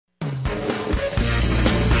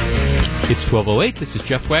It's 12:08. This is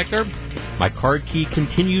Jeff Wagner. My card key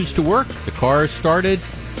continues to work. The car started.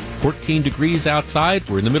 14 degrees outside.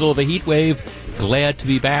 We're in the middle of a heat wave. Glad to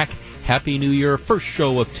be back. Happy New Year. First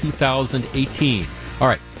show of 2018. All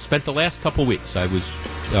right. Spent the last couple weeks. I was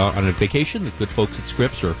on a vacation. The good folks at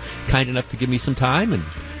Scripps are kind enough to give me some time, and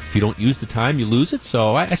if you don't use the time, you lose it.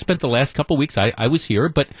 So I spent the last couple of weeks, I was here,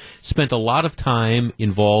 but spent a lot of time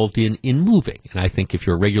involved in moving. And I think if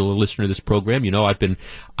you're a regular listener to this program, you know I've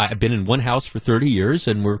been in one house for 30 years,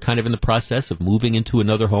 and we're kind of in the process of moving into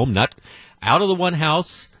another home, not out of the one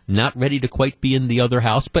house, not ready to quite be in the other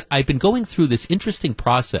house. But I've been going through this interesting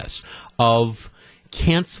process of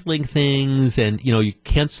canceling things and,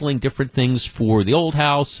 canceling different things for the old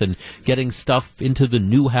house and getting stuff into the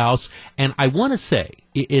new house. And I want to say,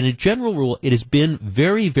 in a general rule, it has been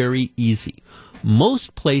very, very easy.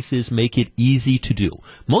 Most places make it easy to do.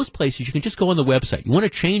 Most places, you can just go on the website. You want to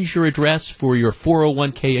change your address for your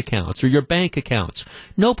 401k accounts or your bank accounts.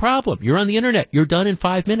 No problem. You're on the internet. You're done in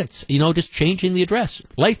 5 minutes. Just changing the address.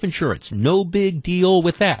 Life insurance. No big deal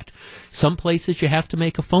with that. Some places you have to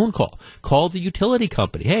make a phone call. Call the utility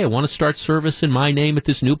company. Hey, I want to start service in my name at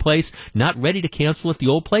this new place. Not ready to cancel at the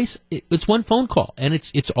old place. It's one phone call, and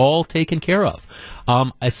it's all taken care of.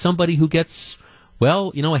 As somebody who gets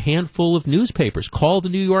a handful of newspapers. Call the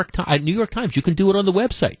New York Times. You can do it on the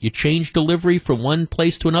website. You change delivery from one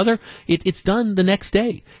place to another. It's done the next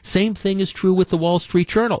day. Same thing is true with the Wall Street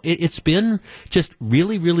Journal. It's been just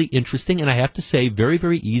really, really interesting, and I have to say, very,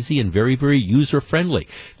 very easy and very, very user-friendly.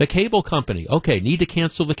 The cable company, okay, need to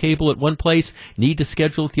cancel the cable at one place, need to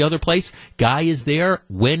schedule at the other place. Guy is there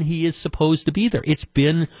when he is supposed to be there. It's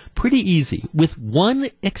been pretty easy, with one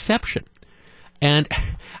exception. And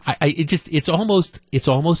it's almost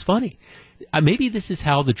funny. Maybe this is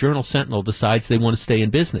how the Journal-Sentinel decides they want to stay in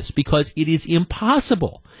business, because it is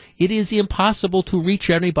impossible. It is impossible to reach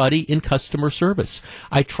anybody in customer service.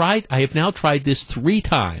 I have now tried this 3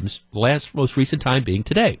 times, most recent time being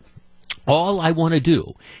today. All I want to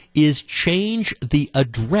do is change the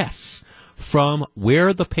address from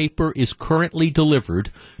where the paper is currently delivered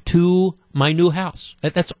to my new house.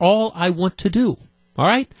 That's all I want to do. All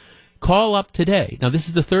right? Call up today. Now, this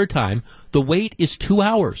is the 3rd time. The wait is 2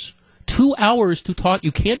 hours. 2 hours to talk.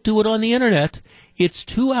 You can't do it on the internet. It's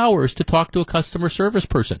 2 hours to talk to a customer service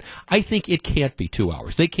person. I think it can't be 2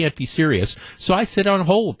 hours. They can't be serious. So I sit on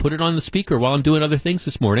hold, put it on the speaker while I'm doing other things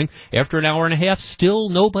this morning. After an hour and a half, still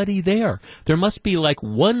nobody there. There must be like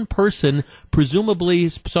one person, presumably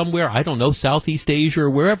somewhere, I don't know, Southeast Asia or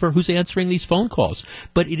wherever, who's answering these phone calls.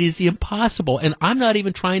 But it is impossible. And I'm not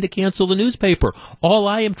even trying to cancel the newspaper. All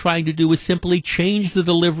I am trying to do is simply change the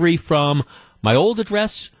delivery from my old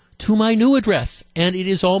address to my new address, and it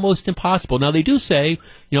is almost impossible. Now, they do say,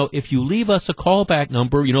 if you leave us a callback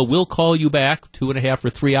number, we'll call you back 2.5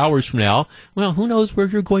 or 3 hours from now. Well, who knows where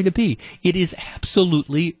you're going to be? It is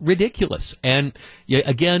absolutely ridiculous. And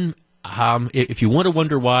again, if you want to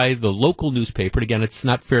wonder why the local newspaper, and again, it's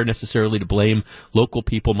not fair necessarily to blame local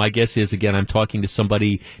people. My guess is, again, I'm talking to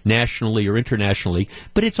somebody nationally or internationally,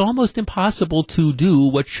 but it's almost impossible to do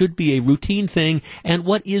what should be a routine thing and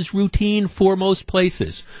what is routine for most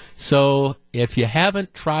places. So if you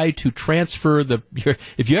haven't tried to transfer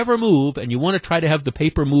if you ever move and you want to try to have the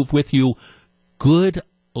paper move with you, good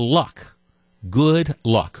luck. Good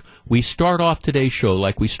luck. We start off today's show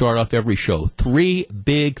like we start off every show. 3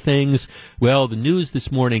 big things. Well, the news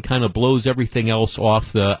this morning kind of blows everything else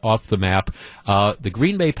off the map. The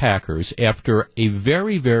Green Bay Packers, after a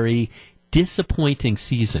very, very disappointing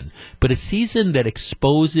season, but a season that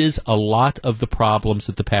exposes a lot of the problems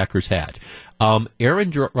that the Packers had.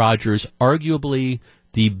 Aaron Rodgers, arguably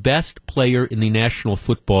the best player in the National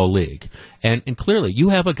Football League. And clearly, you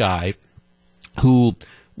have a guy who,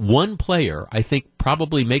 one player, I think,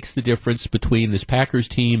 probably makes the difference between this Packers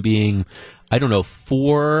team being,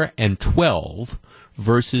 4-12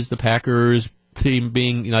 versus the Packers team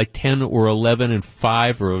being like 10 or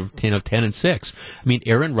 11-5 or 10-6. I mean,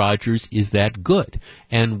 Aaron Rodgers is that good.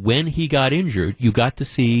 And when he got injured, you got to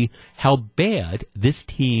see how bad this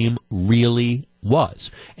team really was.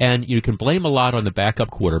 And you can blame a lot on the backup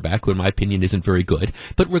quarterback, who in my opinion isn't very good.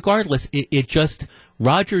 But regardless, it just,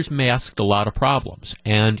 Rodgers masked a lot of problems.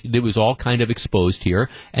 And it was all kind of exposed here.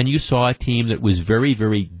 And you saw a team that was very,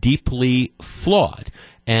 very deeply flawed.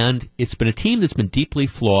 And it's been a team that's been deeply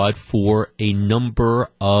flawed for a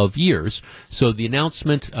number of years. So the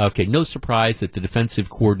announcement, no surprise that the defensive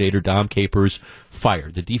coordinator, Dom Capers,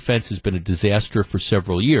 fired. The defense has been a disaster for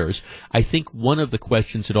several years. I think one of the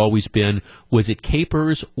questions had always been, was it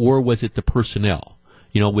Capers or was it the personnel?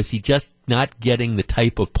 Was he just not getting the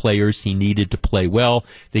type of players he needed to play well?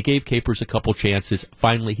 They gave Capers a couple chances.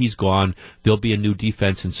 Finally, he's gone. There'll be a new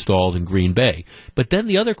defense installed in Green Bay. But then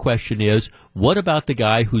the other question is, what about the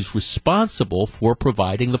guy who's responsible for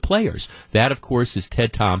providing the players? That, of course, is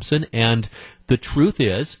Ted Thompson. And the truth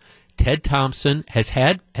is, Ted Thompson has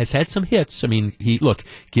had some hits. I mean,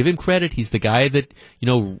 give him credit. He's the guy that,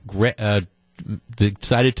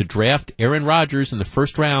 decided to draft Aaron Rodgers in the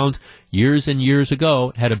first round years and years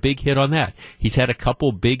ago, had a big hit on that. He's had a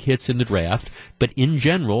couple big hits in the draft, but in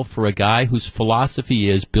general, for a guy whose philosophy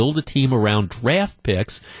is build a team around draft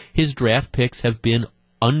picks, his draft picks have been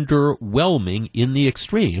underwhelming in the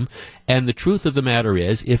extreme. And the truth of the matter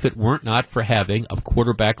is, if it weren't not for having a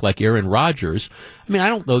quarterback like Aaron Rodgers, I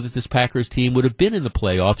don't know that this Packers team would have been in the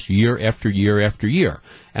playoffs year after year after year.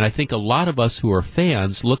 And I think a lot of us who are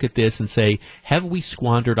fans look at this and say, have we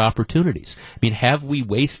squandered opportunities? Have we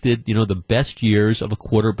wasted, the best years of a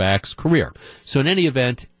quarterback's career? So in any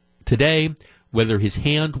event, today, whether his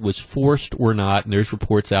hand was forced or not, and there's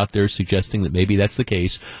reports out there suggesting that maybe that's the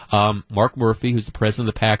case. Mark Murphy, who's the president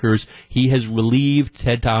of the Packers, he has relieved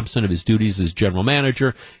Ted Thompson of his duties as general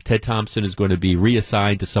manager. Ted Thompson is going to be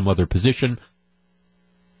reassigned to some other position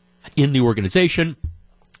in the organization,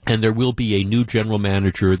 and there will be a new general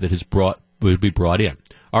manager that will be brought in.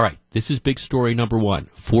 All right, this is big story number one,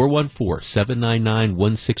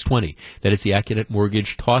 414-799-1620. That is the Accunet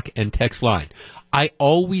Mortgage talk and text line. I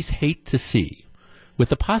always hate to see, with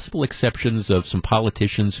the possible exceptions of some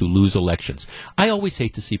politicians who lose elections, I always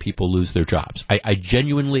hate to see people lose their jobs. I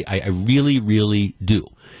genuinely, I really, really do.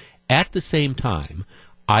 At the same time,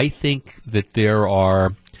 I think that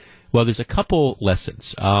there's a couple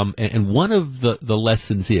lessons. And one of the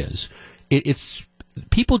lessons is, things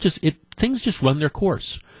just run their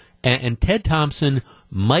course. And Ted Thompson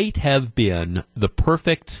might have been the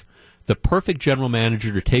perfect general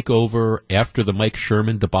manager to take over after the Mike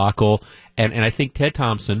Sherman debacle. And I think Ted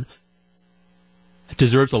Thompson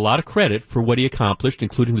deserves a lot of credit for what he accomplished,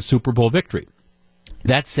 including the Super Bowl victory.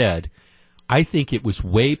 That said, I think it was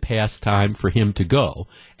way past time for him to go.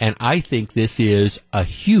 And I think this is a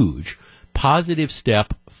huge positive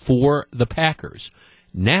step for the Packers.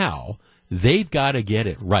 Now, they've got to get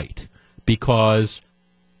it right, because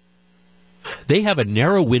they have a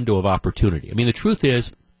narrow window of opportunity. The truth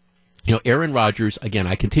is, Aaron Rodgers, again,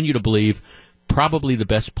 I continue to believe probably the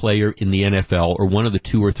best player in the NFL, or one of the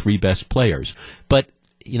 2 or 3 best players. But,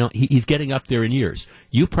 he's getting up there in years.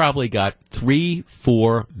 You probably got 3,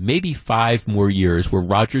 4, maybe 5 more years where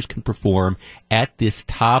Rodgers can perform at this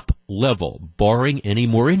top level, barring any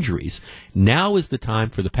more injuries. Now is the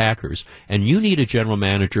time for the Packers, and you need a general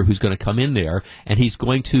manager who's going to come in there, and he's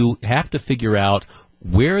going to have to figure out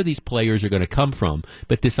where these players are going to come from.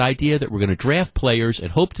 But this idea that we're going to draft players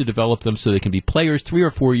and hope to develop them so they can be players 3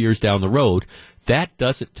 or 4 years down the road, that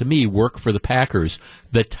doesn't, to me, work for the Packers.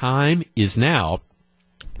 The time is now.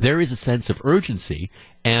 There is a sense of urgency,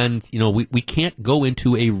 and we can't go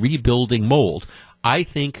into a rebuilding mold. I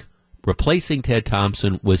think replacing Ted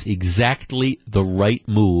Thompson was exactly the right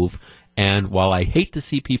move. And while I hate to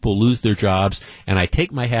see people lose their jobs, and I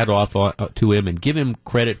take my hat off to him and give him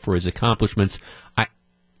credit for his accomplishments,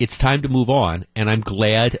 it's time to move on, and I'm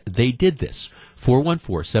glad they did this.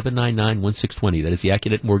 414-799-1620. That is the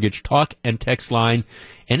Accunet Mortgage talk and text line.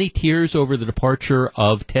 Any tears over the departure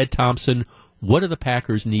of Ted Thompson? What do the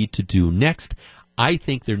Packers need to do next? I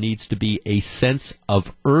think there needs to be a sense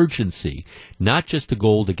of urgency, not just a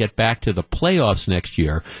goal to get back to the playoffs next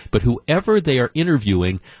year, but whoever they are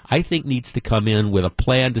interviewing, I think needs to come in with a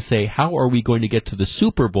plan to say, how are we going to get to the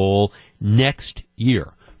Super Bowl next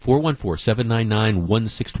year?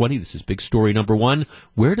 414-799-1620. This is big story number one.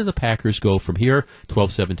 Where do the Packers go from here?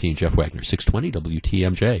 1217, Jeff Wagner, 620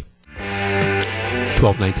 WTMJ.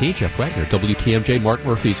 1219, Jeff Wagner, WTMJ. Mark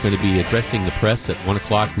Murphy is going to be addressing the press at 1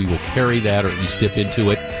 o'clock. We will carry that, or at least dip into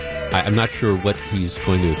it. I'm not sure what he's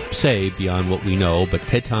going to say beyond what we know, but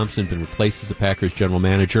Ted Thompson has been replaced as the Packers general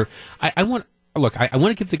manager. I want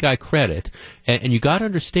to give the guy credit, and you got to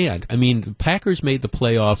understand, the Packers made the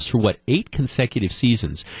playoffs for, 8 consecutive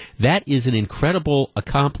seasons. That is an incredible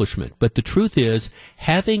accomplishment. But the truth is,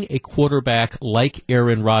 having a quarterback like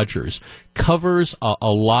Aaron Rodgers covers a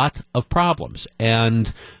lot of problems.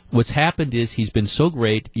 And what's happened is he's been so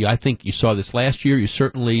great. I think you saw this last year. You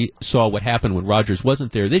certainly saw what happened when Rodgers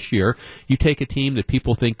wasn't there this year. You take a team that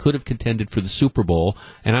people think could have contended for the Super Bowl,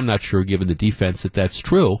 and I'm not sure, given the defense, that that's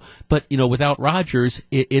true. But, without Rodgers,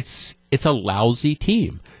 it's a lousy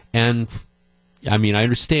team. And, I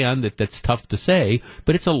understand that that's tough to say,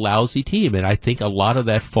 but it's a lousy team. And I think a lot of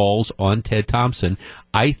that falls on Ted Thompson.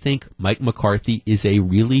 I think Mike McCarthy is a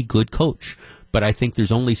really good coach. but I think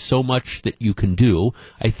there's only so much that you can do.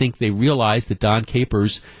 I think they realize that Don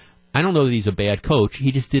Capers, I don't know that he's a bad coach.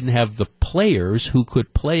 He just didn't have the players who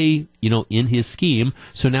could play, in his scheme.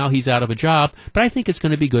 So now he's out of a job. But I think it's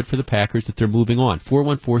going to be good for the Packers that they're moving on.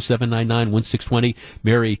 414-799-1620.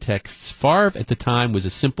 Mary texts, Favre at the time was a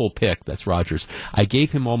simple pick. That's Rodgers. I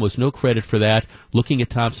gave him almost no credit for that. Looking at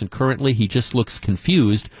Thompson currently, he just looks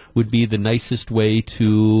confused would be the nicest way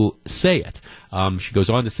to say it. She goes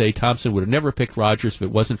on to say Thompson would have never picked Rodgers if it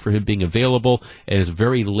wasn't for him being available as a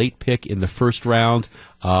very late pick in the first round.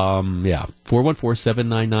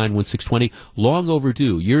 414-799-1620. Long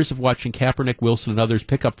overdue. Years of watching Kaepernick, Wilson, and others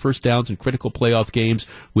pick up first downs in critical playoff games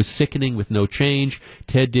was sickening with no change.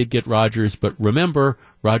 Ted did get Rodgers, but remember,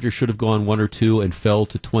 Rodgers should have gone 1 or 2 and fell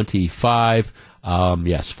to 25.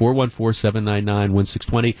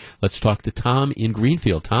 414-799-1620. Let's talk to Tom in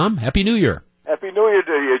Greenfield. Tom, Happy New Year. Happy New Year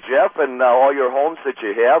to you, Jeff, and all your homes that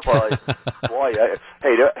you have.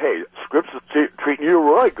 Hey, Scripps is treating you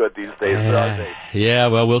really good these days, aren't they? Yeah,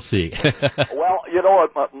 well, we'll see. Well, you know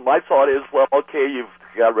what, my thought is, okay, you've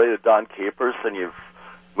got rid of Don Capers, and you've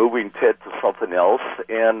moving Ted to something else,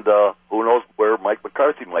 and who knows where Mike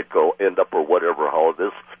McCarthy might end up or whatever, how it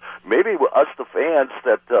is. Maybe us, the fans,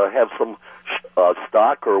 that have some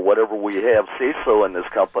stock or whatever we have, say so in this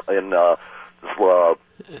company, in this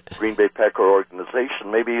Green Bay Packer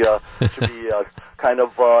organization, maybe should be kind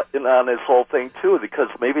of in on this whole thing too, because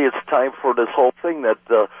maybe it's time for this whole thing that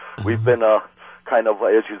we've been kind of,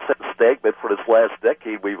 as you said, stagnant for this last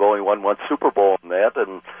decade. We've only won 1 Super Bowl in that,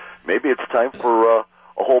 and maybe it's time for a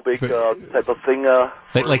whole big type of thing.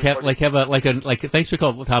 Thanks for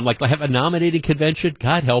calling, Tom. Like have a nominating convention.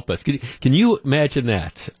 God help us. Can you imagine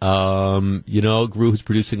that? Gru, who's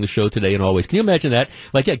producing the show today and always. Can you imagine that?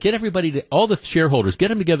 Get everybody, all the shareholders, get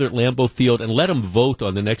them together at Lambeau Field and let them vote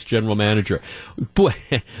on the next general manager. Boy,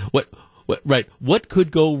 what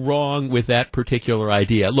could go wrong with that particular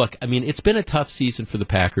idea? Look, I mean, it's been a tough season for the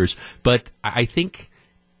Packers, but I think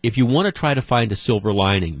if you want to try to find a silver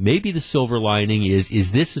lining, maybe the silver lining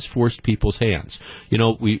is this has forced people's hands.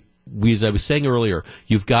 We, as I was saying earlier,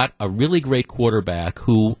 you've got a really great quarterback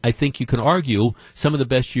who I think you can argue some of the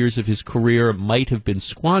best years of his career might have been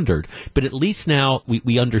squandered. But at least now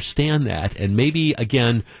we understand that, and maybe,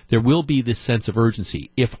 again, there will be this sense of urgency.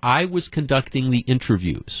 If I was conducting the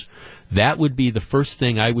interviews, that would be the first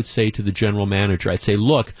thing I would say to the general manager. I'd say,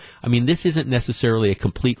 look, I mean, this isn't necessarily a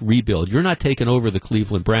complete rebuild. You're not taking over the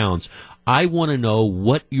Cleveland Browns. I want to know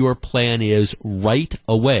what your plan is right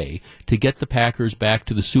away to get the Packers back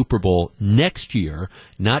to the Super Bowl next year,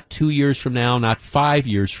 not 2 years from now, not 5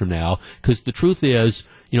 years from now, because the truth is,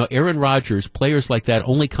 Aaron Rodgers, players like that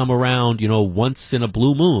only come around, once in a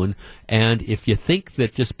blue moon. And if you think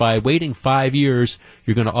that just by waiting 5 years,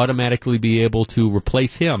 you're going to automatically be able to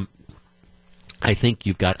replace him, I think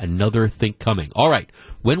you've got another thing coming. All right,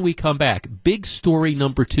 when we come back, big story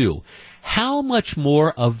number 2. How much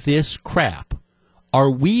more of this crap are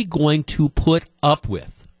we going to put up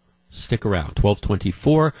with? Stick around.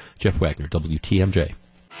 1224, Jeff Wagner, WTMJ.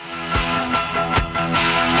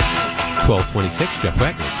 1226, Jeff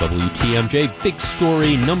Wagner, WTMJ. Big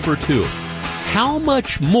story number 2. How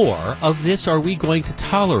much more of this are we going to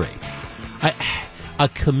tolerate? A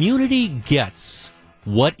community gets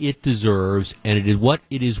what it deserves, and it is what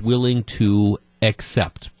it is willing to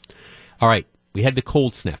accept. All right, we had the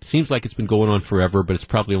cold snap. Seems like it's been going on forever, but it's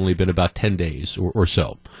probably only been about 10 days or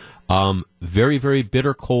so. Very, very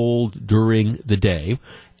bitter cold during the day.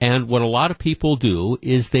 And what a lot of people do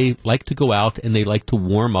is they like to go out and they like to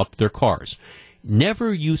warm up their cars.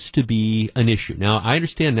 Never used to be an issue. Now, I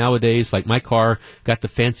understand nowadays, like my car got the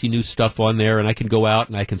fancy new stuff on there, and I can go out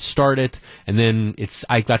and I can start it, and then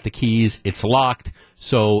I got the keys, it's locked,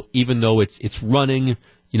 so even though it's running,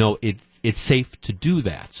 it's safe to do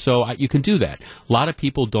that. So you can do that. A lot of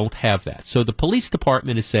people don't have that. So the police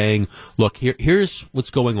department is saying, look, here's what's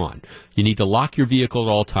going on. You need to lock your vehicle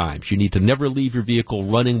at all times. You need to never leave your vehicle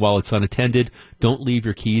running while it's unattended. Don't leave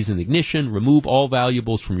your keys in the ignition. Remove all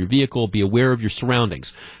valuables from your vehicle. Be aware of your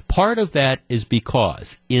surroundings. Part of that is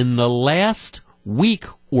because in the last week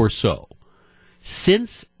or so,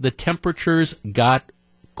 since the temperatures got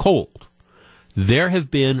cold, there have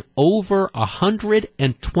been over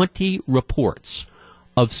 120 reports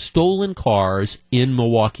of stolen cars in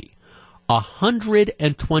Milwaukee.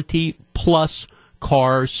 120 plus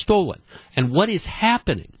cars stolen. And what is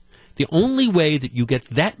happening, the only way that you get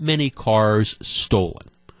that many cars stolen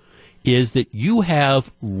is that you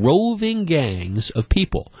have roving gangs of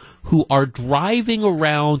people who are driving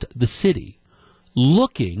around the city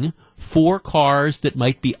looking for cars that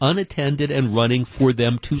might be unattended and running for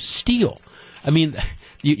them to steal. I mean,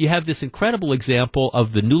 you have this incredible example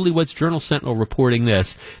of the Newlyweds Journal-Sentinel reporting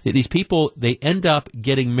this. That these people, they end up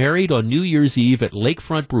getting married on New Year's Eve at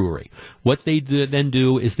Lakefront Brewery. What they then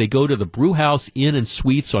do is they go to the Brew House Inn and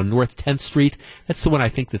Suites on North 10th Street. That's the one I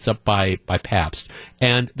think that's up by Pabst.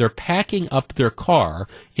 And they're packing up their car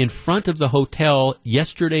in front of the hotel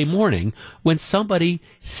yesterday morning when somebody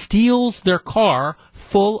steals their car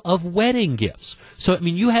full of wedding gifts. So, I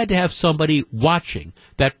mean, you had to have somebody watching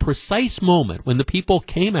that precise moment when the people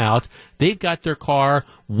came out. They've got their car.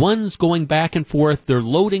 One's going back and forth. They're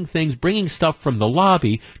loading things, bringing stuff from the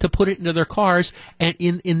lobby to put it into their cars. And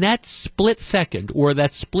in that split second or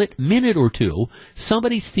that split minute or two,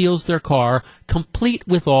 somebody steals their car complete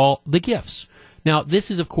with all the gifts. Now,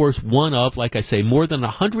 this is, of course, one of, like I say, more than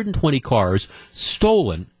 120 cars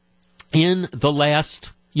stolen in the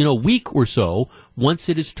last week or so once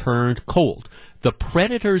it is turned cold. The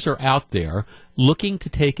predators are out there looking to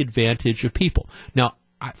take advantage of people. Now,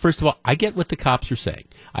 first of all, I get what the cops are saying.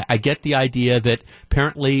 I get the idea that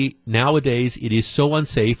apparently nowadays it is so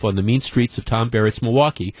unsafe on the mean streets of Tom Barrett's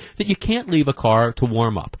Milwaukee that you can't leave a car to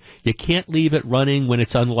warm up. You can't leave it running when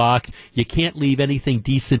it's unlocked. You can't leave anything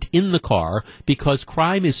decent in the car because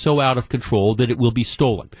crime is so out of control that it will be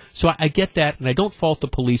stolen. So I get that, and I don't fault the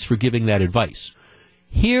police for giving that advice.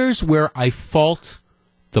 Here's where I fault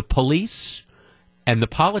the police and the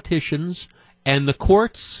politicians and the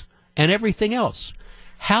courts and everything else.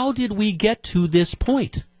 How did we get to this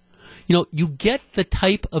point? You get the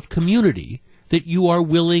type of community that you are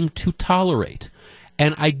willing to tolerate.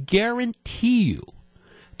 And I guarantee you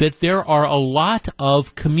that there are a lot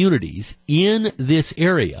of communities in this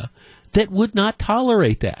area that would not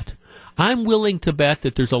tolerate that. I'm willing to bet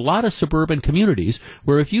that there's a lot of suburban communities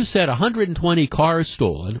where if you said 120 cars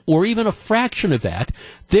stolen, or even a fraction of that,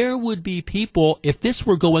 there would be people, if this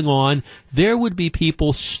were going on, there would be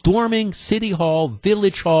people storming City Hall,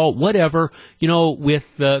 Village Hall, whatever,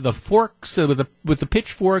 with the forks, with the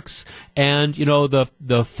pitchforks, and,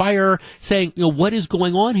 the fire, saying, what is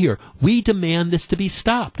going on here? We demand this to be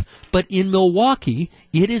stopped. But in Milwaukee,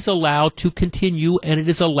 it is allowed to continue and it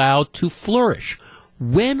is allowed to flourish.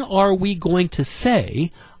 When are we going to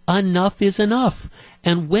say enough is enough?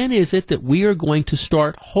 And when is it that we are going to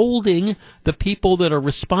start holding the people that are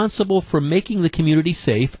responsible for making the community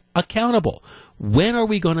safe accountable? When are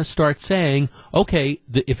we going to start saying, okay,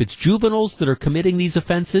 if it's juveniles that are committing these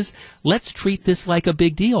offenses, let's treat this like a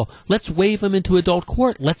big deal. Let's wave them into adult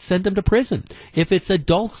court. Let's send them to prison. If it's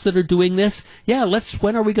adults that are doing this,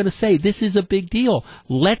 when are we going to say this is a big deal?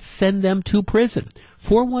 Let's send them to prison.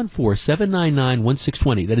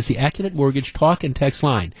 414-799-1620. That is the Accurate Mortgage talk and text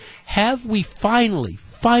line. Have we finally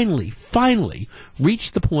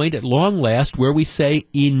reached the point at long last where we say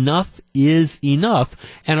enough is enough?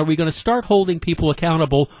 And are we going to start holding people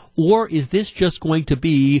accountable, or is this just going to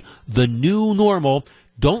be the new normal?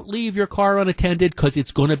 Don't leave your car unattended because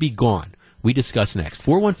it's going to be gone. We discuss next.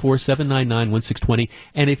 414-799-1620.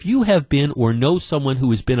 And if you have been or know someone who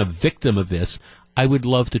has been a victim of this, I would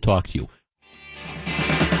love to talk to you.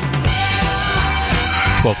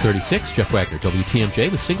 1236, Jeff Wagner,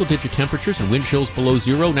 WTMJ. With single-digit temperatures and wind chills below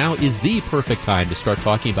zero, now is the perfect time to start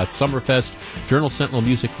talking about Summerfest. Journal-Sentinel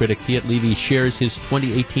music critic Piet Levy shares his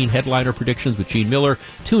 2018 headliner predictions with Gene Miller.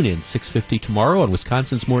 Tune in 6:50 tomorrow on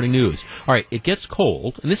Wisconsin's Morning News. All right, it gets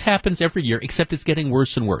cold, and this happens every year, except it's getting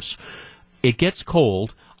worse and worse. It gets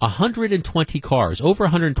cold. 120 cars, over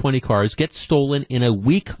 120 cars, get stolen in a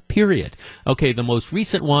week period. Okay, the most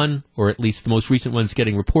recent one, or at least the most recent one's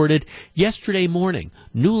getting reported, yesterday morning.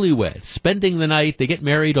 Newlyweds spending the night. They get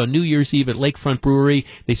married on New Year's Eve at Lakefront Brewery.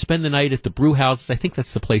 They spend the night at the Brew House. I think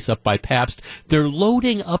that's the place up by Pabst. They're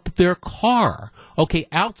loading up their car,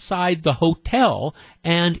 outside the hotel,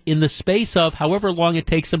 and in the space of however long it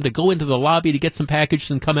takes them to go into the lobby to get some packages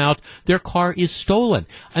and come out, their car is stolen.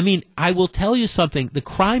 I mean, I will tell you something. The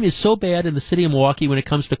crime is so bad in the city of Milwaukee when it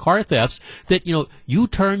comes to car thefts that, you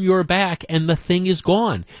turn your back and the thing is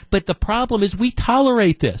gone. But the problem is we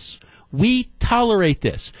tolerate this. We tolerate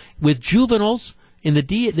this. With juveniles, the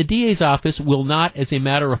DA's office will not, as a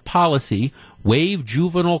matter of policy, waive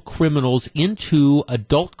juvenile criminals into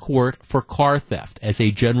adult court for car theft as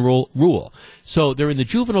a general rule. So they're in the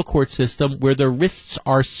juvenile court system where their wrists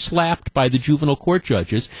are slapped by the juvenile court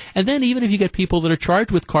judges. And then even if you get people that are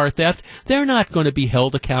charged with car theft, they're not going to be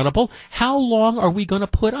held accountable. How long are we going to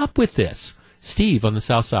put up with this? Steve on the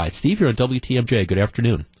South Side. Steve, you're on WTMJ. Good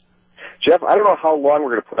afternoon. Jeff, I don't know how long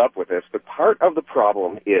we're going to put up with this, but part of the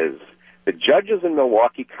problem is the judges in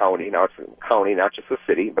Milwaukee County, now it's a county, not just the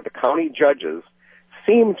city, but the county judges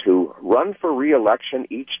seem to run for re-election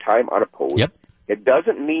each time unopposed. Yep. It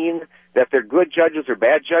doesn't mean that they're good judges or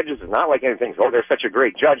bad judges is not like anything. Oh, they're such a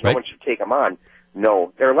great judge, no one should take them on.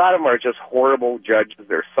 No, a lot of them are just horrible judges.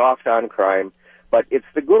 They're soft on crime. But it's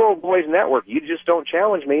the good old boys network. You just don't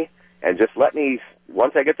challenge me, and just let me,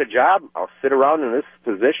 once I get the job, I'll sit around in this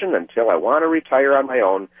position until I want to retire on my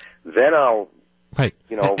own. Then I'll, right.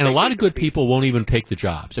 And a lot of good people won't even take the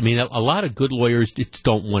jobs. I mean, a lot of good lawyers just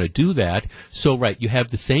don't want to do that. So, right, you have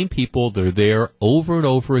the same people. They're there over and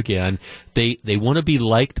over again. They want to be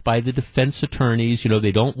liked by the defense attorneys.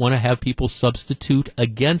 They don't want to have people substitute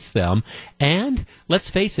against them. And let's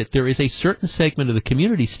face it, there is a certain segment of the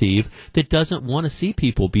community, Steve, that doesn't want to see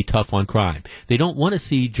people be tough on crime. They don't want to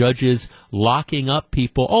see judges locking up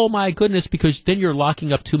people. Oh, my goodness, because then you're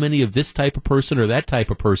locking up too many of this type of person or that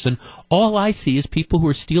type of person. All I see is people who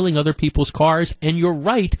are stealing other people's cars. And you're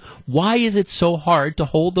right. Why is it so hard to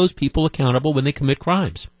hold those people accountable when they commit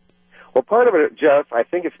crimes? Well, part of it, Jeff, I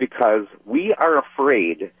think it's because we are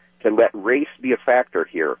afraid to let race be a factor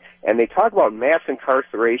here. And they talk about mass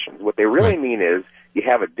incarcerations. What they really mean is you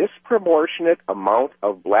have a disproportionate amount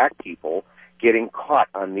of black people getting caught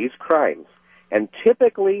on these crimes. And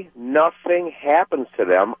typically nothing happens to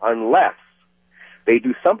them unless they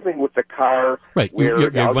do something with the car. Right. You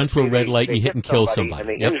run through a red light and you hit and kill somebody. And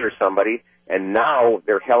they injure somebody, and now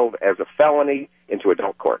they're held as a felony into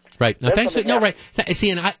adult court. Right. Now, thanks. Right.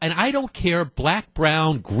 See, and I don't care, black,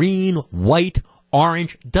 brown, green, white,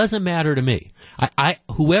 orange, doesn't matter to me. But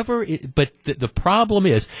the problem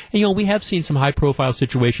is, and we have seen some high-profile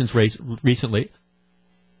situations recently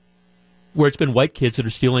where it's been white kids that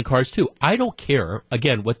are stealing cars too. I don't care,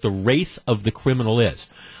 again, what the race of the criminal is.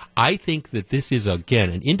 I think that this is, again,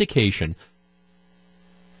 an indication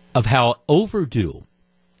of how overdue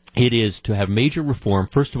it is to have major reform,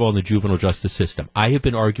 first of all, in the juvenile justice system. I have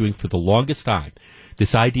been arguing for the longest time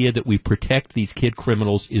this idea that we protect these kid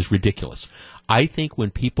criminals is ridiculous. I think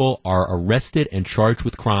when people are arrested and charged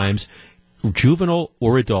with crimes, juvenile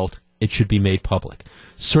or adult, it should be made public.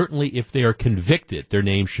 Certainly, if they are convicted, their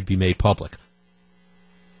names should be made public.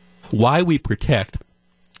 Why we protect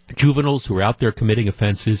juveniles who are out there committing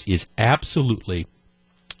offenses is absolutely,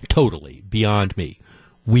 totally beyond me.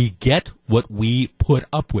 We get what we put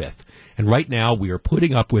up with. And right now we are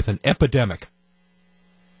putting up with an epidemic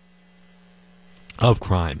of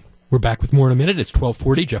crime. We're back with more in a minute. It's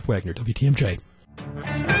 1240. Jeff Wagner, WTMJ.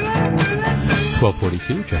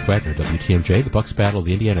 1242, Jeff Wagner, WTMJ. The Bucks battle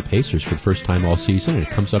the Indiana Pacers for the first time all season, and it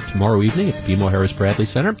comes up tomorrow evening at the BMO Harris Bradley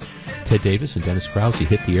Center. Ted Davis and Dennis Krause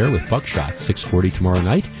hit the air with Buckshot, 6:40 tomorrow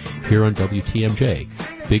night here on WTMJ.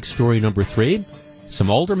 Big story number 3. Some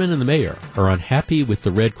aldermen and the mayor are unhappy with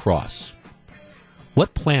the Red Cross.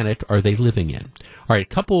 What planet are they living in? All right,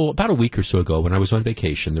 about a week or so ago when I was on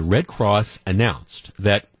vacation, the Red Cross announced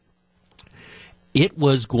that it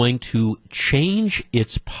was going to change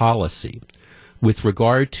its policy with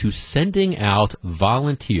regard to sending out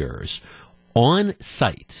volunteers on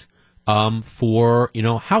site for,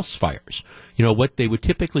 house fires. What they would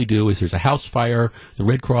typically do is there's a house fire, the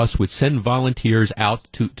Red Cross would send volunteers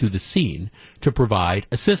out to the scene to provide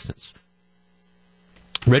assistance.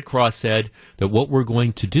 Red Cross said that what we're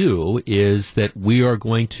going to do is that we are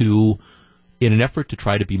going to, in an effort to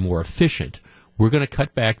try to be more efficient, we're going to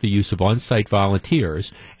cut back the use of on-site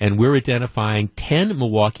volunteers, and we're identifying 10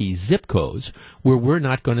 Milwaukee zip codes where we're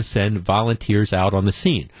not going to send volunteers out on the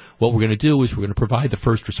scene. What we're going to do is we're going to provide the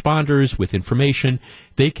first responders with information.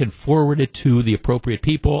 They can forward it to the appropriate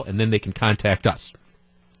people, and then they can contact us.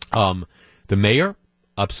 The mayor,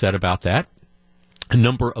 upset about that. A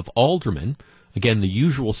number of aldermen, again, the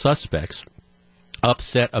usual suspects,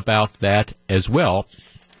 upset about that as well.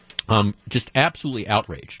 Just absolutely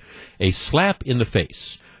outraged. A slap in the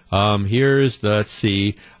face. Here's the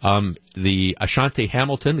Ashante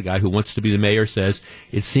Hamilton, the guy who wants to be the mayor, says,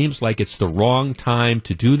 it seems like it's the wrong time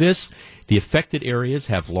to do this. The affected areas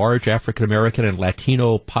have large African American and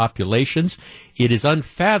Latino populations. It is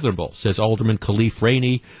unfathomable, says Alderman Khalif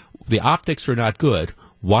Rainey. The optics are not good.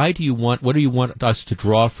 What do you want us to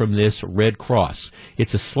draw from this Red Cross?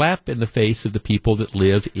 It's a slap in the face of the people that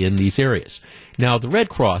live in these areas. Now, the Red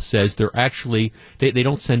Cross says they're actually, they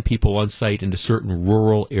don't send people on site into certain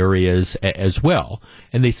rural areas as well.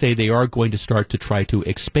 And they say they are going to start to try to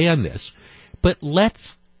expand this. But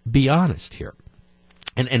let's be honest here.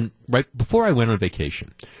 And right before I went on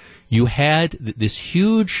vacation, you had this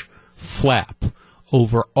huge flap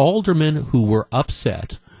over aldermen who were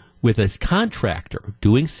upset with a contractor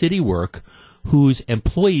doing city work whose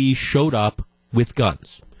employees showed up with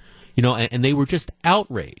guns. And they were just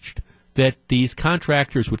outraged that these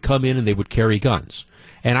contractors would come in and they would carry guns.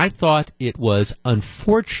 And I thought it was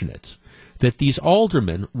unfortunate that these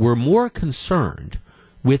aldermen were more concerned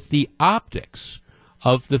with the optics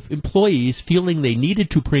of the employees feeling they needed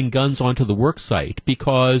to bring guns onto the work site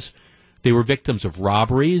because they were victims of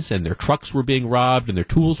robberies and their trucks were being robbed and their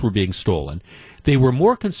tools were being stolen. They were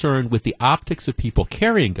more concerned with the optics of people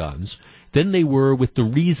carrying guns than they were with the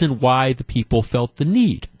reason why the people felt the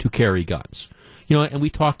need to carry guns. And we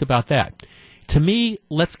talked about that. To me,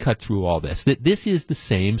 let's cut through all this, that this is the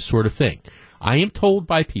same sort of thing. I am told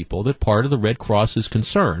by people that part of the Red Cross's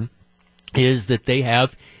concern is that they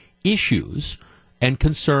have issues and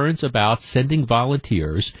concerns about sending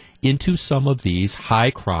volunteers into some of these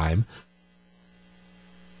high crime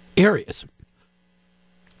areas.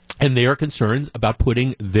 And they are concerned about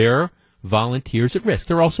putting their volunteers at risk.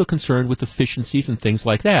 They're also concerned with efficiencies and things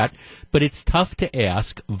like that, but it's tough to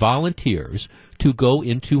ask volunteers to go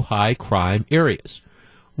into high crime areas.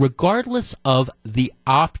 Regardless of the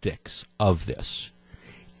optics of this,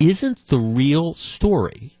 isn't the real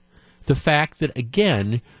story the fact that,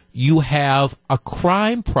 again, you have a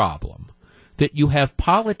crime problem that you have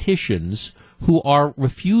politicians who are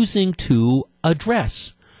refusing to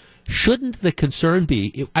address? Shouldn't the concern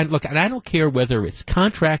be, look, and I don't care whether it's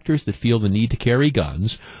contractors that feel the need to carry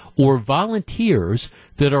guns or volunteers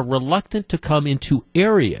that are reluctant to come into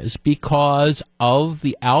areas because of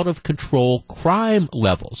the out-of-control crime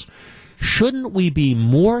levels. Shouldn't we be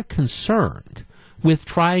more concerned with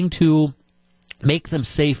trying to make them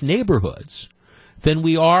safe neighborhoods than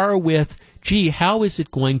we are with, gee, how is it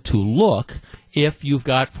going to look if you've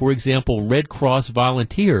got, for example, Red Cross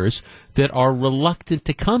volunteers that are reluctant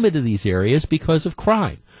to come into these areas because of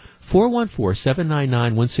crime?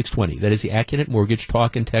 414-799-1620. That is the Accunet Mortgage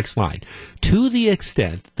talk and text line. To the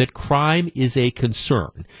extent that crime is a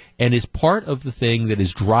concern and is part of the thing that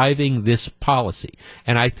is driving this policy,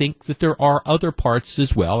 and I think that there are other parts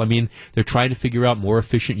as well. I mean, they're trying to figure out more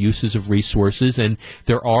efficient uses of resources, and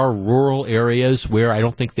there are rural areas where I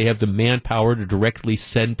don't think they have the manpower to directly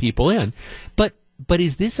send people in. But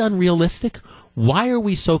is this unrealistic? Why are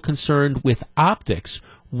we so concerned with optics?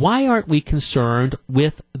 Why aren't we concerned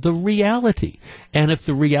with the reality? And if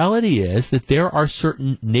the reality is that there are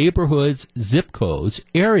certain neighborhoods, zip codes,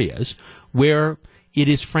 areas where it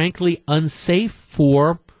is frankly unsafe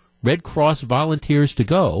for Red Cross volunteers to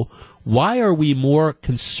go, why are we more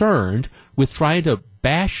concerned with trying to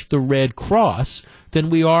bash the Red Cross than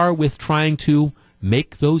we are with trying to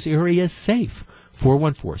make those areas safe?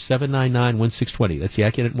 414-799-1620. That's the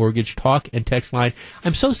Accunet Mortgage talk and text line.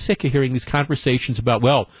 I'm so sick of hearing these conversations about,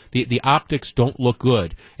 well, the optics don't look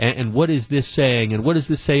good, and what is this saying, and what does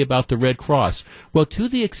this say about the Red Cross? Well, to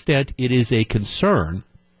the extent it is a concern,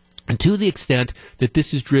 and to the extent that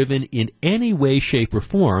this is driven in any way, shape, or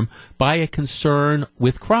form by a concern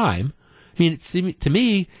with crime, I mean, to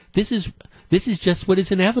me, this is just what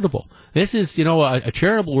is inevitable. This is, a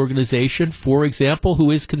charitable organization, for example,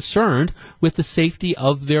 who is concerned with the safety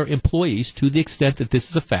of their employees to the extent that this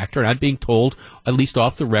is a factor, and I'm being told, at least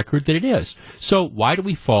off the record, that it is. So why do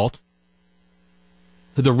we fault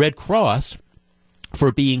the Red Cross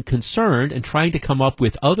for being concerned and trying to come up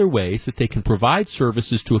with other ways that they can provide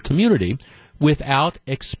services to a community without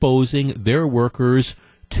exposing their workers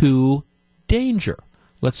to danger?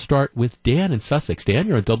 Let's start with Dan in Sussex. Dan,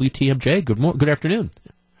 you're on WTMJ. Good afternoon.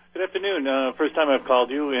 Good afternoon. First time I've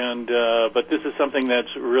called you, but this is something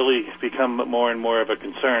that's really become more and more of a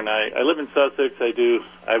concern. I live in Sussex.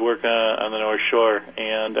 I work on the North Shore,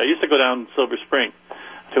 and I used to go down Silver Spring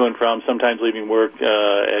to and from, sometimes leaving work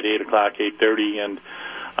at 8 o'clock, 8:30, and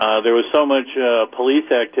there was so much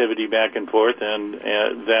police activity back and forth, and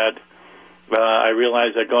that I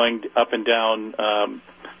realized that going up and down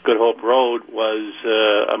Good Hope Road was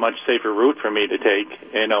a much safer route for me to take.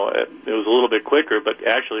 It was a little bit quicker, but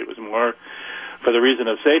actually it was more for the reason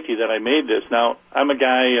of safety that I made this. Now, I'm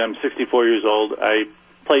 64 years old. I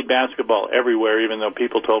played basketball everywhere, even though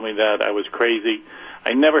people told me that I was crazy.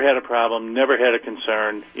 I never had a problem, never had a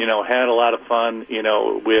concern, had a lot of fun,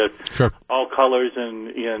 with sure. all colors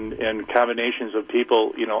and combinations of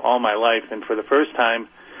people, all my life. And for the first time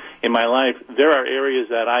in my life, there are areas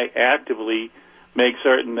that I actively make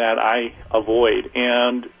certain that I avoid,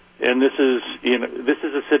 and this is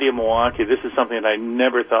the city of Milwaukee. This is something that I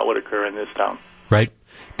never thought would occur in this town. Right?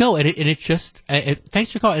 No, and it's just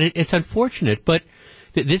thanks for calling. It's unfortunate, but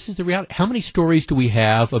this is the reality. How many stories do we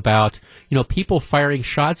have about people firing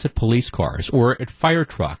shots at police cars or at fire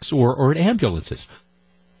trucks or at ambulances?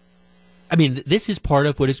 I mean, this is part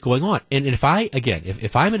of what is going on. And if I'm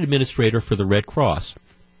an administrator for the Red Cross,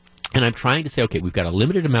 and I'm trying to say, okay, we've got a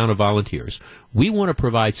limited amount of volunteers. We want to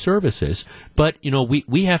provide services, but,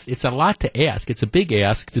 we have, it's a lot to ask. It's a big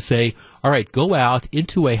ask to say, all right, go out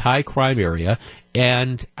into a high crime area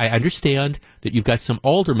And I understand that you've got some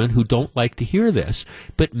aldermen who don't like to hear this,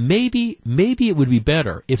 but maybe it would be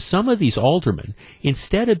better if some of these aldermen,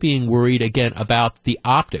 instead of being worried again about the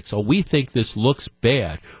optics, we think this looks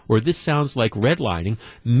bad, or this sounds like redlining,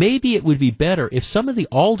 maybe it would be better if some of the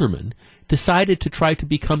aldermen decided to try to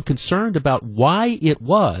become concerned about why it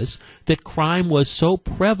was that crime was so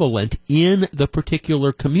prevalent in the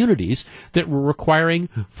particular communities that were requiring,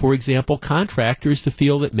 for example, contractors to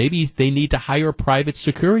feel that maybe they need to hire private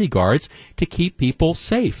security guards to keep people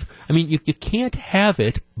safe. I mean, you can't have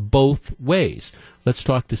it both ways. Let's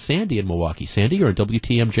talk to Sandy in Milwaukee. Sandy, you're on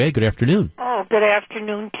WTMJ. Good afternoon. Oh, good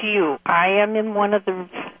afternoon to you. I am in one of the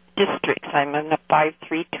districts. I'm in the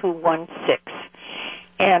 53216.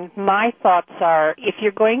 And my thoughts are, if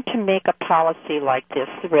you're going to make a policy like this,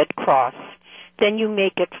 the Red Cross, then you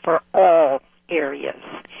make it for all areas,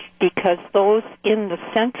 because those in the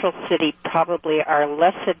central city probably are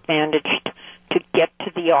less advantaged to get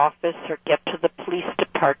to the office or get to the police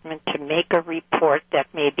department to make a report that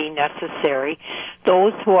may be necessary.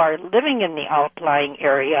 Those who are living in the outlying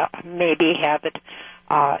area maybe have it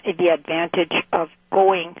the advantage of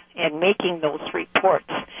going and making those reports.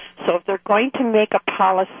 So if they're going to make a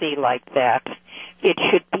policy like that, it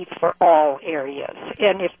should be for all areas.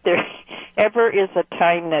 And if there ever is a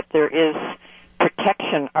time that there is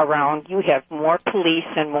protection around, you have more police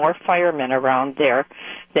and more firemen around there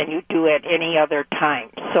than you do at any other time.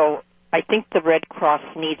 So I think the Red Cross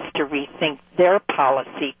needs to rethink their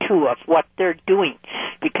policy, too, of what they're doing,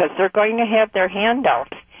 because they're going to have their hand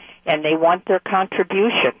out, and they want their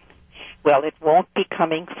contribution. Well, it won't be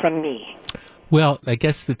coming from me. Well, I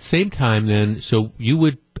guess at the same time then, so you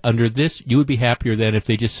would, under this, you would be happier then if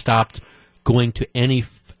they just stopped going to any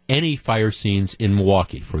fire scenes in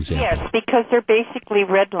Milwaukee, for example. Yes, because they're basically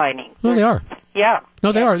redlining. No, they are. Yeah.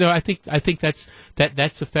 No, they are. No, I think that's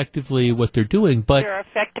effectively what they're doing. But they're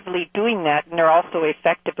effectively doing that, and they're also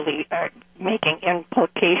effectively making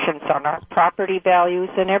implications on our property values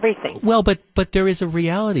and everything. Well, but there is a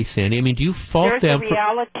reality, Sandy. I mean, do you fault them? There's a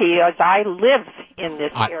reality. As I live in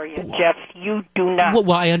this area, Jeff, you do not.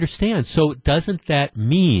 Well, I understand. So doesn't that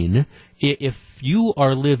mean if you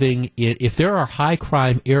are living in, if there are high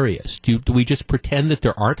crime areas, do we just pretend that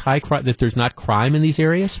there aren't high crime, that there's not crime in these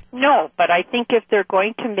areas? No, but I think if they're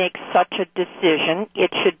going to make such a decision,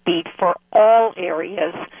 it should be for all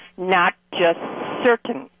areas, not just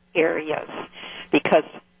certain areas. Because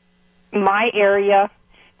my area,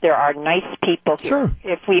 there are nice people here. Sure.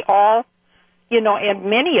 If we all, in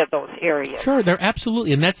many of those areas. Sure, they're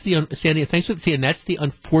absolutely, and that's the, Sandy, thanks for saying, that's the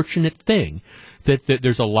unfortunate thing, that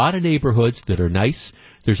there's a lot of neighborhoods that are nice.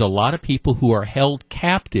 There's a lot of people who are held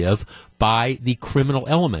captive by the criminal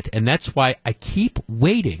element. And that's why I keep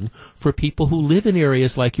waiting for people who live in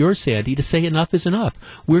areas like yours, Sandy, to say enough is enough.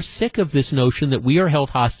 We're sick of this notion that we are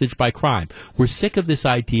held hostage by crime. We're sick of this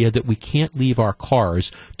idea that we can't leave our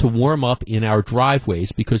cars to warm up in our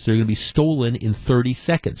driveways because they're going to be stolen in 30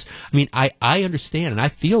 seconds. I mean, I understand, and I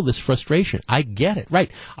feel this frustration. I get it,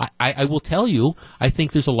 right. I will tell you, I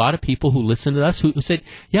think there's a lot of people who listen to us who said,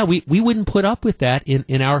 yeah, we wouldn't put up with that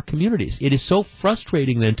in our communities. It is so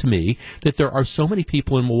frustrating then to me that there are so many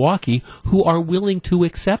people in Milwaukee who are willing to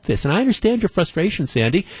accept this. And I understand your frustration,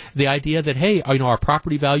 Sandy. The idea that, hey, our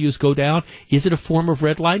property values go down. Is it a form of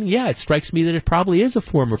redlining? Yeah, it strikes me that it probably is a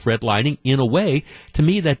form of redlining in a way. To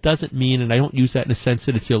me, that doesn't mean, and I don't use that in a sense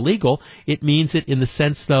that it's illegal. It means it in the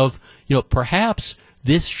sense of, perhaps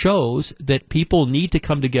this shows that people need to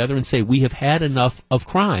come together and say, we have had enough of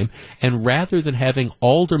crime. And rather than having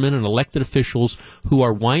aldermen and elected officials who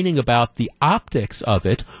are whining about the optics of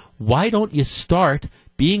it, why don't you start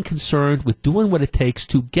being concerned with doing what it takes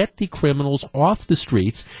to get the criminals off the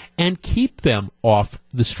streets and keep them off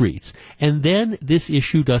the streets? And then this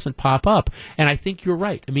issue doesn't pop up. And I think you're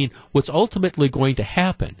right. I mean, what's ultimately going to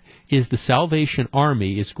happen is the Salvation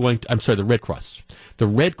Army is going to, the Red Cross. The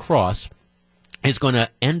Red Cross is going to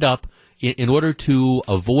end up, in order to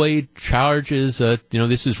avoid charges,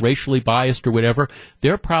 this is racially biased or whatever,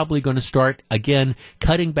 they're probably going to start, again,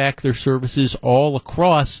 cutting back their services all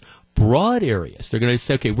across broad areas. They're going to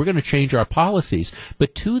say, okay, we're going to change our policies,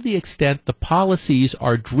 but to the extent the policies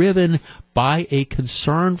are driven by a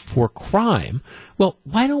concern for crime, well,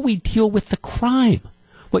 why don't we deal with the crime?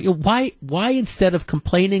 Why instead of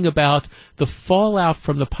complaining about the fallout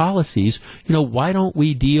from the policies, why don't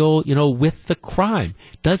we deal, with the crime?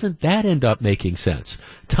 Doesn't that end up making sense?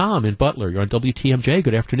 Tom in Butler, you're on WTMJ.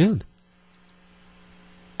 Good afternoon.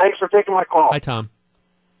 Thanks for taking my call. Hi, Tom.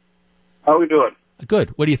 How are we doing?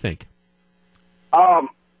 Good. What do you think? I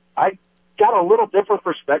got a little different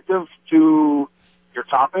perspective to your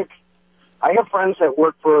topic. I have friends that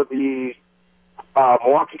work for the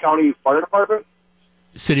Milwaukee County Fire Department.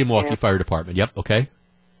 City of Milwaukee Fire Department. Yep. Okay.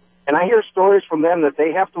 And I hear stories from them that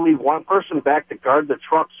they have to leave one person back to guard the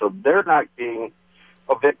truck so they're not being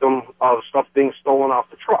a victim of stuff being stolen off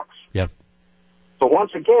the trucks. Yep. So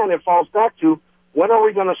once again, it falls back to, when are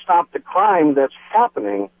we going to stop the crime that's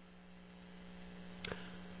happening?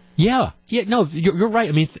 Yeah, no, you're right.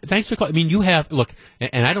 I mean, thanks for calling. I mean, you have, look,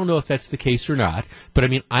 and I don't know if that's the case or not, but I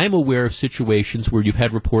mean, I'm aware of situations where you've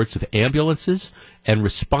had reports of ambulances and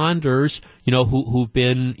responders, who've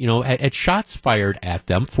been, had shots fired at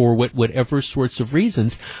them for whatever sorts of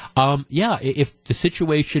reasons. If the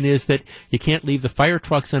situation is that you can't leave the fire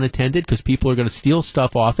trucks unattended because people are going to steal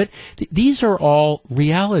stuff off it, these are all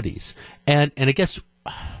realities. And I guess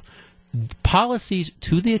policies,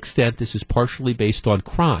 to the extent this is partially based on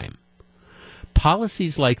crime,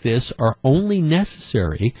 policies like this are only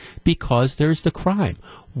necessary because there's the crime.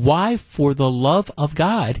 Why, for the love of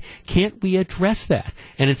God, can't we address that?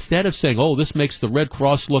 And instead of saying, oh, this makes the Red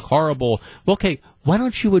Cross look horrible, well, okay, why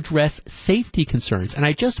don't you address safety concerns? And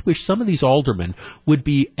I just wish some of these aldermen would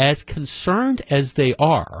be as concerned as they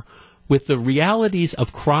are with the realities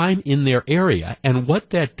of crime in their area and what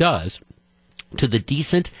that does to the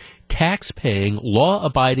decent, tax-paying,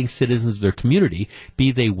 law-abiding citizens of their community,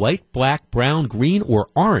 be they white, black, brown, green, or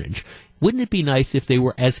orange. Wouldn't it be nice if they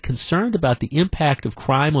were as concerned about the impact of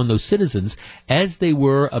crime on those citizens as they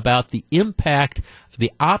were about the impact,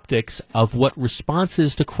 the optics of what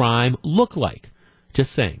responses to crime look like?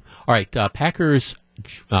 Just saying. All right, Packers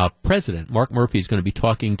president Mark Murphy is going to be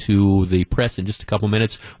talking to the press in just a couple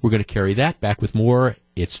minutes. We're going to carry that. Back with more.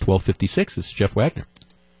 It's 12:56. This is Jeff Wagner.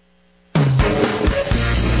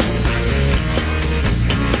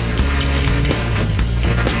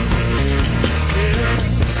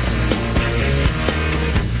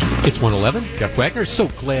 It's 1:11. Jeff Wagner, so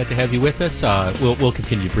glad to have you with us. We'll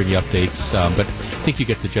continue to bring you updates, but I think you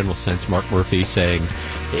get the general sense. Mark Murphy saying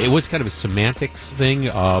it was kind of a semantics thing,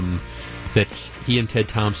 that he and Ted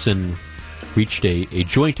Thompson reached a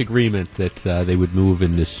joint agreement that they would move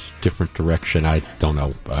in this different direction. I don't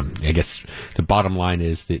know. I guess the bottom line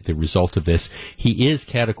is the result of this. He is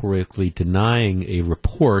categorically denying a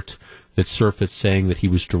report that surfaced saying that he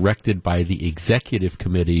was directed by the executive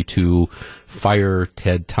committee to fire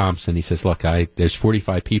Ted Thompson. He says, look, there's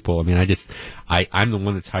 45 people. I mean, I'm the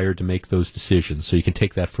one that's hired to make those decisions. So you can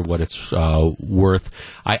take that for what it's worth.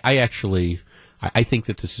 I think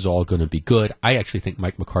that this is all going to be good. I actually think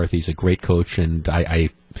Mike McCarthy is a great coach, and I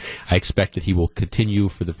expect that he will continue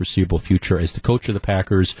for the foreseeable future as the coach of the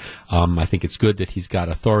Packers. I think it's good that he's got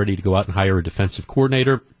authority to go out and hire a defensive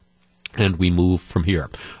coordinator, and we move from here.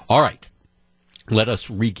 All right, let us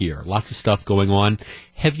re-gear. Lots of stuff going on.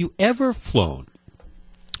 Have you ever flown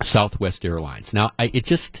Southwest Airlines? Now, I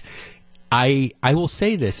will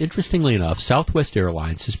say this, interestingly enough, Southwest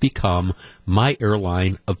Airlines has become my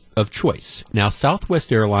airline of choice. Now,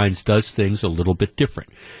 Southwest Airlines does things a little bit different.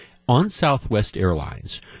 On Southwest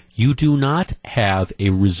Airlines, you do not have a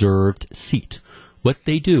reserved seat. What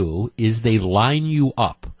they do is they line you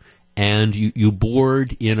up, and you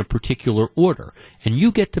board in a particular order, and you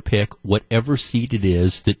get to pick whatever seat it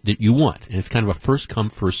is that you want. And it's kind of a first-come,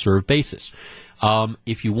 first-served basis.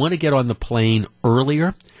 If you want to get on the plane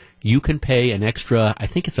earlier, you can pay an extra, I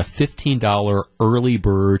think it's a $15 early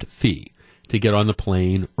bird fee to get on the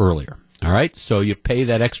plane earlier. All right, so you pay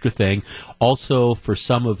that extra thing. Also, for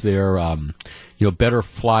some of their, better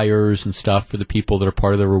flyers and stuff for the people that are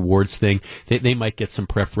part of the rewards thing, they might get some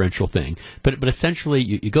preferential thing. But essentially,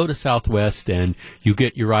 you go to Southwest and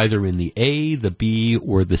you're either in the A, the B,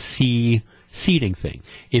 or the C seating thing.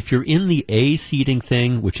 If you're in the A seating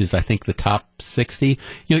thing, which is I think the top 60,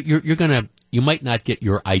 you might not get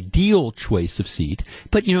your ideal choice of seat,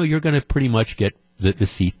 but you're going to pretty much get the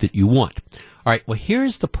seat that you want. All right, well,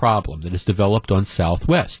 here's the problem that has developed on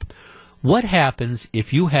Southwest. What happens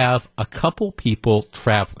if you have a couple people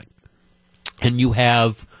traveling and you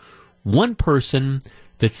have one person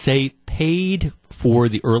that, say, paid for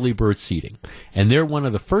the early bird seating, and they're one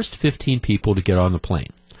of the first 15 people to get on the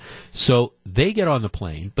plane? So they get on the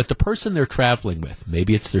plane, but the person they're traveling with,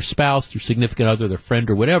 maybe it's their spouse, their significant other, their friend,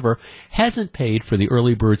 or whatever, hasn't paid for the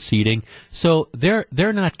early bird seating, so they're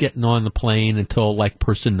not getting on the plane until like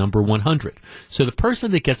person number 100. So the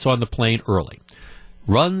person that gets on the plane early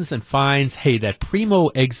runs and finds, hey, that primo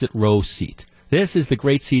exit row seat, this is the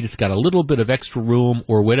great seat, it's got a little bit of extra room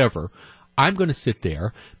or whatever. I'm going to sit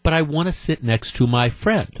there, but I want to sit next to my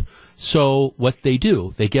friend. So what they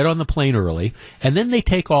do, they get on the plane early, and then they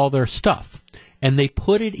take all their stuff, and they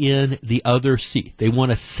put it in the other seat. They want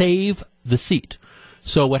to save the seat.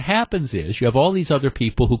 So what happens is you have all these other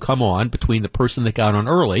people who come on between the person that got on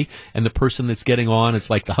early and the person that's getting on is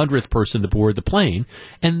like the 100th person to board the plane,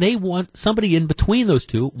 and they want somebody in between those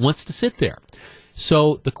two wants to sit there.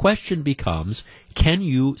 So the question becomes, can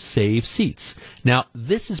you save seats? Now,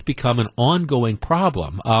 this has become an ongoing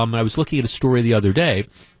problem. I was looking at a story the other day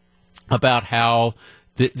about how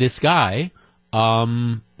this guy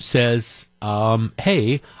says,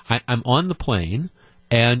 hey, I'm on the plane,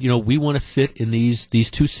 and, we want to sit in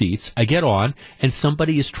these two seats. I get on, and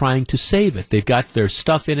somebody is trying to save it. They've got their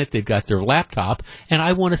stuff in it. They've got their laptop, and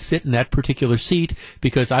I want to sit in that particular seat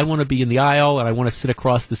because I want to be in the aisle, and I want to sit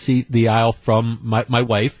across the aisle from my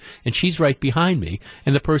wife, and she's right behind me.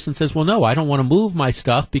 And the person says, well, no, I don't want to move my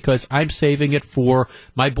stuff because I'm saving it for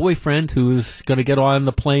my boyfriend who's going to get on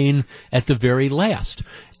the plane at the very last.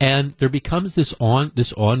 And there becomes this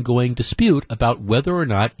ongoing dispute about whether or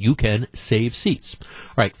not you can save seats.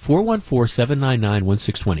 All right,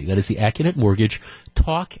 414-799-1620. That is the Accunet Mortgage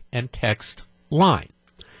talk and text line.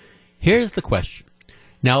 Here's the question.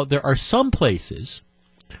 Now, there are some places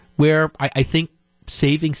where I think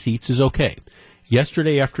saving seats is okay.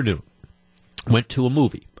 Yesterday afternoon, went to a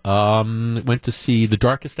movie. Went to see The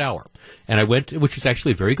Darkest Hour, and which is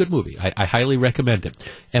actually a very good movie. I highly recommend it.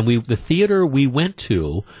 And the theater we went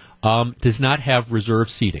to does not have reserved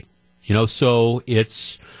seating. So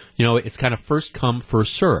it's kind of first come,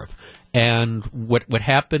 first serve. And what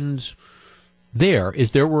happened there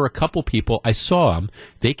were a couple people, I saw them,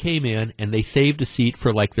 they came in and they saved a seat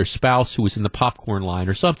for like their spouse who was in the popcorn line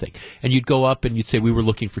or something. And you'd go up and you'd say, we were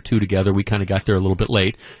looking for two together. We kind of got there a little bit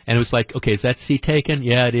late. And it was like, okay, is that seat taken?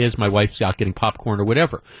 Yeah, it is. My wife's out getting popcorn or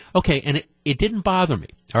whatever. Okay, and it didn't bother me.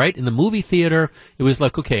 All right, in the movie theater, it was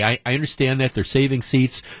like, okay, I understand that they're saving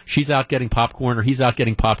seats. She's out getting popcorn or he's out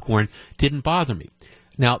getting popcorn. Didn't bother me.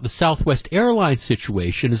 Now, the Southwest Airlines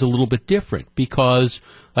situation is a little bit different because,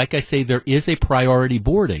 like I say, there is a priority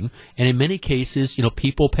boarding, and in many cases,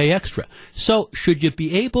 people pay extra. So, should you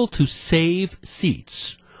be able to save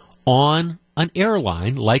seats on an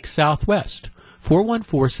airline like Southwest?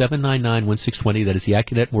 414-799-1620, that is the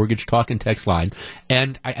Accunet Mortgage talk and text line.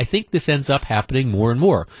 And I think this ends up happening more and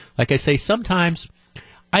more. Like I say, sometimes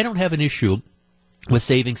I don't have an issue with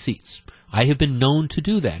saving seats. I have been known to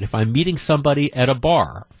do that. If I'm meeting somebody at a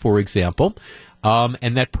bar, for example,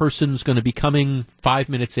 and that person's going to be coming 5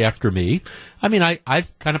 minutes after me,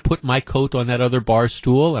 I've kind of put my coat on that other bar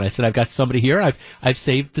stool, and I said, I've got somebody here. I've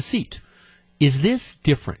saved the seat. Is this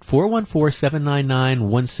different?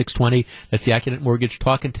 414-799-1620. That's the Accunet Mortgage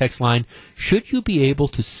talk and text line. Should you be able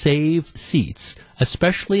to save seats,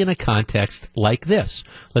 especially in a context like this?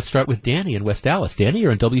 Let's start with Danny in West Dallas. Danny,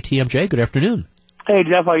 you're on WTMJ. Good afternoon. Hey,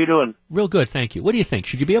 Jeff, how you doing? Real good, thank you. What do you think?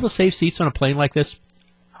 Should you be able to save seats on a plane like this?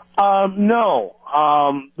 No.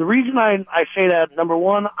 The reason I say that, number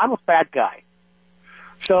one, I'm a fat guy.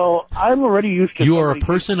 So I'm already used to... You are a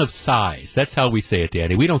person of size. That's how we say it,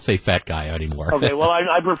 Danny. We don't say fat guy anymore. Okay, well,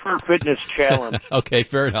 I prefer fitness challenge. Okay,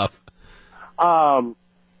 fair enough. But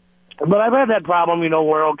I've had that problem,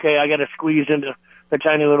 where, okay, I got to squeeze into the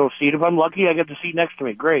tiny little seat. If I'm lucky, I get the seat next to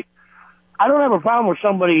me. Great. I don't have a problem with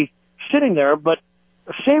somebody sitting there, but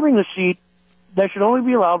saving the seat, that should only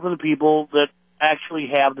be allowed for the people that actually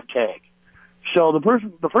have the tag. So the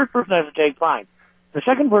first person has the tag, fine. The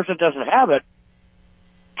second person doesn't have it,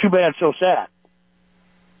 too bad, so sad.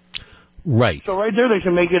 Right. So right there, they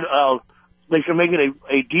should make it a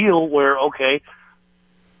deal where, okay,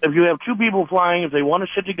 if you have two people flying, if they want to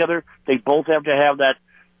sit together, they both have to have that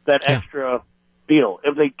extra deal.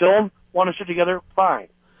 If they don't want to sit together, fine.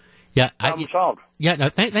 Yeah, solved. Yeah, no,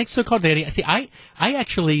 thanks for the call, Danny. See, I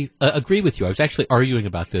actually agree with you. I was actually arguing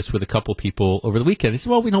about this with a couple people over the weekend. They said,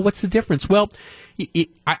 well, what's the difference? Well,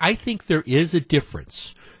 I think there is a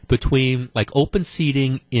difference between like open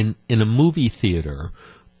seating in a movie theater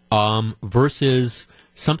versus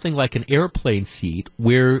something like an airplane seat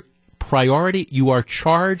where priority, you are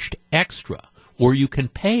charged extra or you can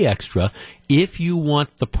pay extra if you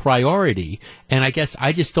want the priority. And I guess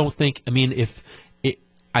I just don't think, if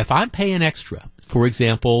I'm paying extra, for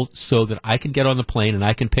example, so that I can get on the plane and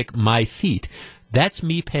I can pick my seat, that's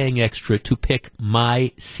me paying extra to pick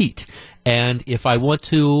my seat. And if I want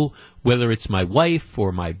to, whether it's my wife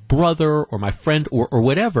or my brother or my friend or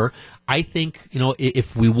whatever, I think,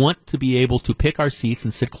 if we want to be able to pick our seats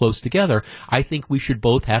and sit close together, I think we should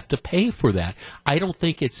both have to pay for that. I don't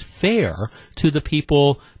think it's fair to the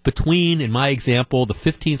people between, in my example, the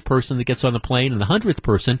 15th person that gets on the plane and the 100th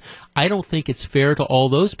person. I don't think it's fair to all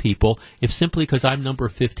those people if simply because I'm number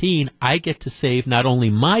 15, I get to save not only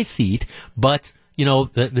my seat, but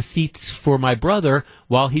the seats for my brother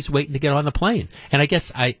while he's waiting to get on the plane. And I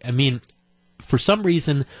guess, for some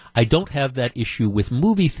reason, I don't have that issue with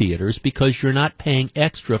movie theaters because you're not paying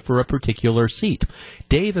extra for a particular seat.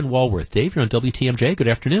 Dave in Walworth. Dave, you're on WTMJ. Good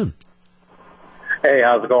afternoon. Hey,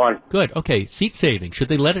 how's it going? Good. Okay, seat saving. Should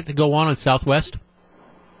they let it go on Southwest?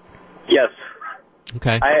 Yes.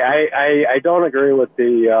 Okay. I don't agree with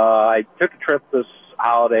the. I took a trip this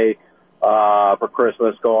holiday for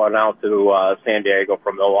Christmas going out to San Diego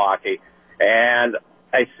from Milwaukee, and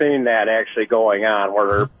I seen that actually going on where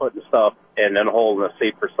they're putting stuff and then holding a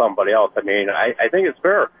seat for somebody else. I mean, I think it's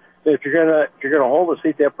fair. If you're gonna hold a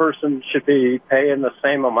seat, that person should be paying the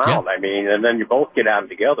same amount. Yeah. I mean, and then you both get on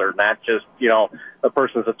together, not just the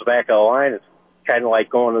person's at the back of the line. It's kind of like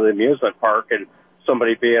going to the amusement park and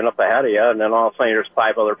somebody being up ahead of you, and then all of a sudden there's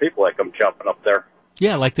 5 other people that come jumping up there.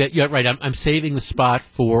 Yeah, like that. Yeah, right. I'm saving the spot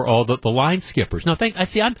for all the line skippers. No, thank. I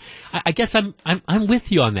see. I guess I'm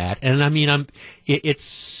with you on that. And I mean,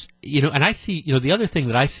 it's and I see. The other thing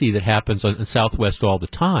that I see that happens on Southwest all the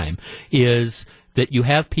time is that you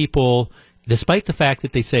have people. Despite the fact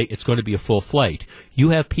that they say it's going to be a full flight, you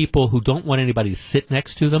have people who don't want anybody to sit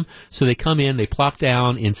next to them, so they come in, they plop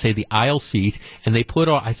down in, say, the aisle seat, and they put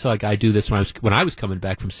all. I saw a guy do this when I was coming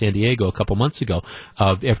back from San Diego a couple months ago,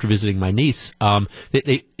 after visiting my niece.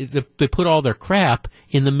 They put all their crap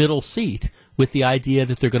in the middle seat, with the idea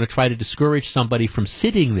that they're going to try to discourage somebody from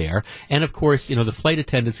sitting there. And, of course, the flight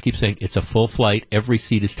attendants keep saying it's a full flight, every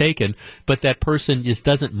seat is taken, but that person just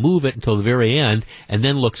doesn't move it until the very end and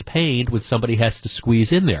then looks pained when somebody has to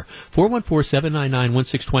squeeze in there.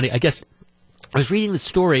 414-799-1620. I guess I was reading the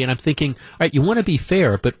story and I'm thinking, all right, you want to be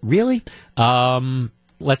fair, but really?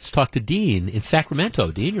 Let's talk to Dean in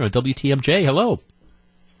Sacramento. Dean, you're on WTMJ. Hello.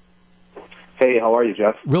 Hey, how are you,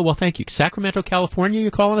 Jeff? Real well, thank you. Sacramento, California,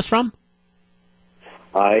 you're calling us from?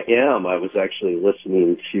 I am. I was actually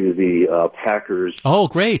listening to the Packers. Oh,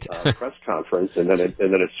 great! Press conference, and then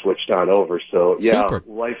it switched on over. So yeah, super.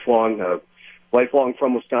 Lifelong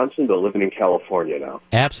from Wisconsin, but living in California now.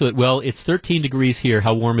 Absolutely. Well, it's 13 degrees here.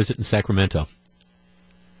 How warm is it in Sacramento?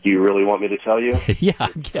 Do you really want me to tell you? Yeah.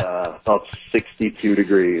 About 62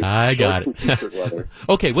 degrees. I got it.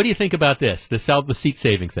 Okay, what do you think about this? The seat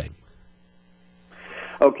saving thing.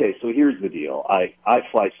 Okay, so here's the deal. I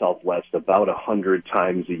fly Southwest about 100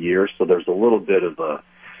 times a year, so there's a little bit of a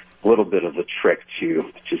trick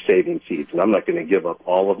to saving seats, and I'm not going to give up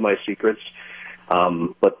all of my secrets.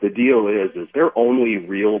 But the deal is their only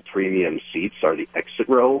real premium seats are the exit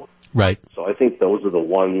row. Right. So I think those are the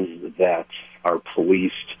ones that are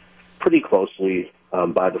policed pretty closely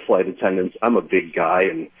by the flight attendants. I'm a big guy,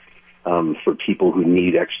 and for people who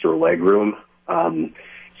need extra leg room.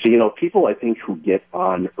 So, people, I think, who get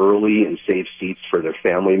on early and save seats for their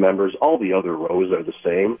family members, all the other rows are the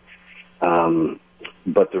same.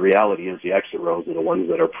 But the reality is the exit rows are the ones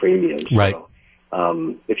that are premium. Right.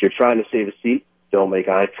 So, if you're trying to save a seat, don't make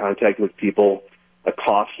eye contact with people. A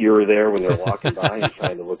cough here or there when they're walking by and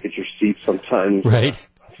trying to look at your seat sometimes,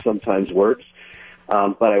 sometimes works.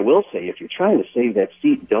 But I will say, if you're trying to save that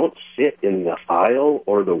seat, don't sit in the aisle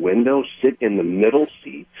or the window. Sit in the middle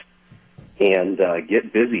seat. And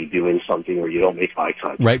get busy doing something where you don't make eye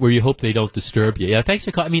contact. Right, where you hope they don't disturb you. Yeah, thanks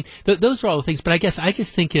for calling. I mean, those are all the things, but I guess I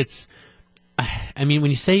just think it's, when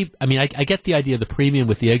you say, I get the idea of the premium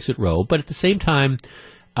with the exit row, but at the same time,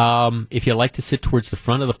 if you like to sit towards the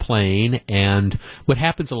front of the plane, and what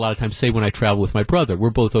happens a lot of times, say when I travel with my brother, we're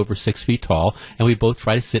both over 6 feet tall, and we both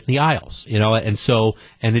try to sit in the aisles,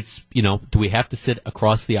 and it's, do we have to sit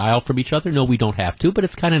across the aisle from each other? No, we don't have to, but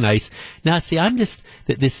it's kind of nice. Now, see,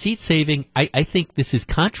 this seat saving, I think this is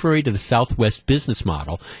contrary to the Southwest business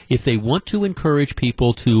model. If they want to encourage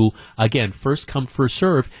people to, again, first come, first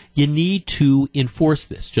serve, you need to enforce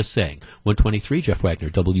this. Just saying. 123, Jeff Wagner,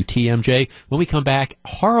 WTMJ. When we come back,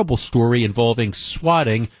 horrible story involving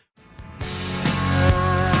swatting.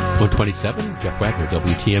 127, Jeff Wagner,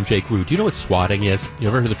 WTMJ crew. Do you know what swatting is? You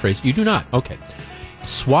ever heard the phrase? You do not? Okay.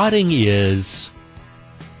 Swatting is,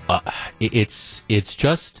 it's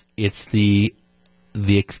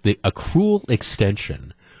a cruel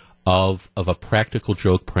extension of a practical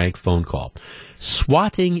joke prank phone call.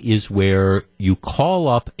 Swatting is where you call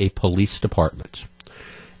up a police department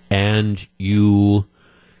and you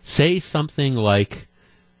say something like,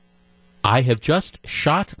 I have just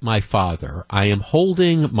shot my father. I am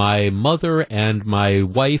holding my mother and my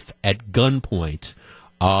wife at gunpoint,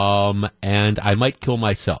 and I might kill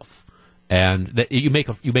myself. And that you make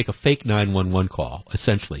a fake 911 call,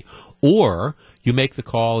 essentially. Or you make the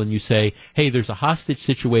call and you say, hey, there's a hostage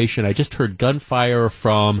situation. I just heard gunfire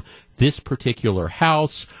from this particular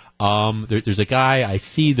house. There's a guy I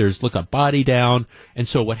see. Look a body down. And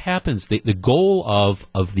so what happens, the goal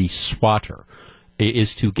of the swatter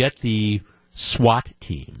is to get the SWAT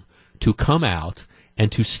team to come out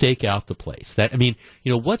and to stake out the place. That, I mean,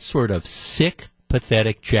 what sort of sick,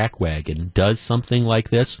 pathetic jackwagon does something like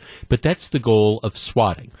this? But that's the goal of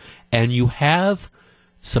swatting. And you have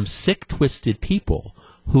some sick, twisted people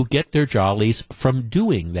who get their jollies from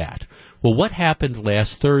doing that. Well, what happened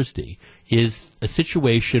last Thursday is a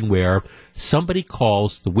situation where somebody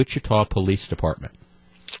calls the Wichita Police Department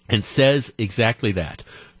and says exactly that.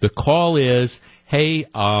 The call is, hey,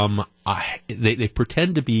 they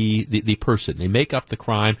pretend to be the person. They make up the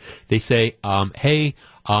crime. They say, hey,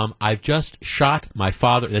 I've just shot my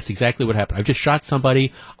father. That's exactly what happened. I've just shot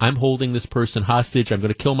somebody. I'm holding this person hostage. I'm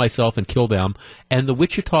going to kill myself and kill them. And the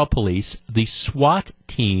Wichita police, the SWAT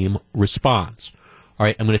team, responds. All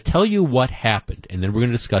right, I'm going to tell you what happened, and then we're going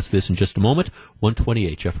to discuss this in just a moment.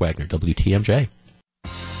 128, Jeff Wagner, WTMJ.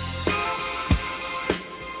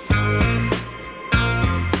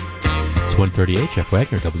 It's 138, Jeff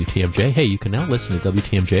Wagner, WTMJ. Hey, you can now listen to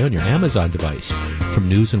WTMJ on your Amazon device. From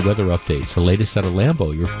news and weather updates, the latest out of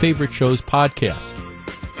Lambeau, your favorite show's podcast.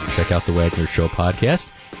 Check out the Wagner Show podcast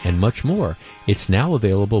and much more. It's now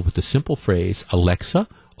available with the simple phrase, Alexa,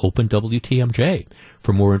 open WTMJ.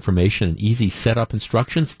 For more information and easy setup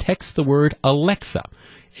instructions, text the word Alexa,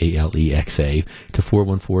 Alexa, to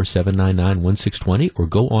 414-799-1620 or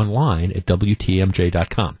go online at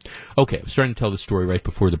WTMJ.com. Okay, I was starting to tell the story right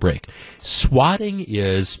before the break. Swatting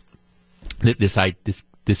is this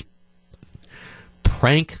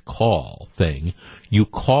prank call thing. You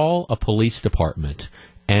call a police department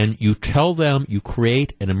and you tell them you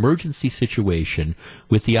create an emergency situation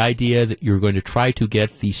with the idea that you're going to try to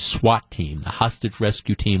get the SWAT team, the hostage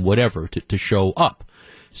rescue team, whatever, to show up.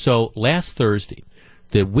 So last Thursday,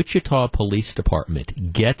 the Wichita Police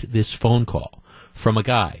Department get this phone call from a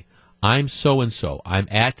guy. I'm so-and-so. I'm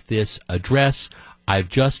at this address. I've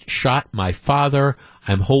just shot my father.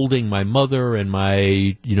 I'm holding my mother and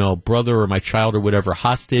my, brother or my child or whatever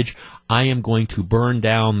hostage. I am going to burn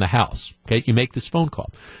down the house. Okay, you make this phone call.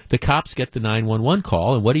 The cops get the 911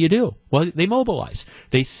 call, and what do? Well, they mobilize.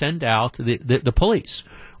 They send out the police.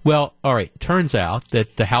 Well, all right, turns out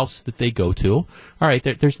that the house that they go to, all right,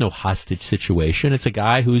 there's no hostage situation. It's a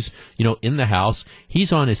guy who's, in the house.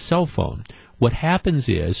 He's on his cell phone. What happens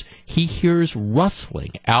is he hears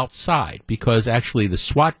rustling outside because actually the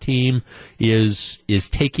SWAT team is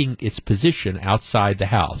taking its position outside the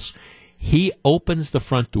house. He opens the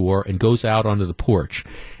front door and goes out onto the porch.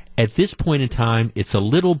 At this point in time, it's a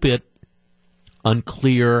little bit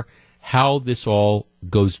unclear how this all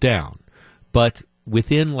goes down. But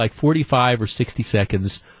within like 45 or 60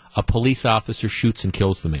 seconds, a police officer shoots and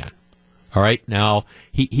kills the man. All right. Now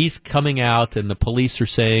he's coming out, and the police are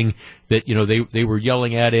saying that they were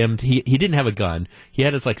yelling at him. He didn't have a gun. He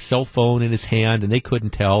had his cell phone in his hand, and they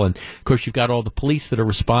couldn't tell. And of course, you've got all the police that are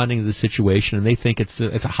responding to the situation, and they think it's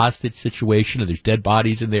a hostage situation, and there's dead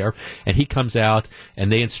bodies in there. And he comes out, and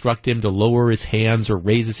they instruct him to lower his hands or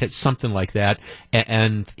raise his head, something like that.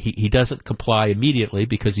 And he doesn't comply immediately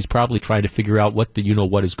because he's probably trying to figure out what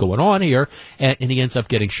what is going on here, and he ends up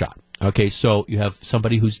getting shot. Okay, so you have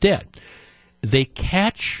somebody who's dead. They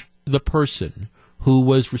catch the person who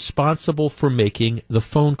was responsible for making the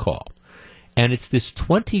phone call. And it's this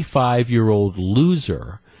 25-year-old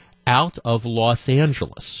loser out of Los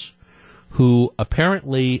Angeles who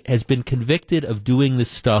apparently has been convicted of doing this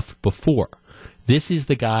stuff before. This is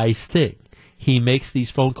the guy's thing. He makes these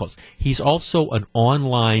phone calls. He's also an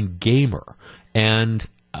online gamer. And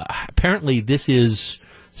apparently this is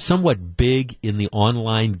somewhat big in the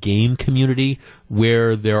online game community,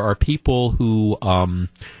 where there are people who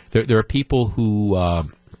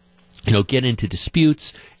get into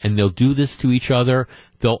disputes, and they'll do this to each other.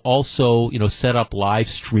 They'll also set up live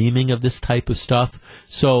streaming of this type of stuff.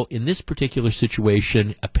 So in this particular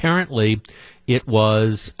situation, apparently it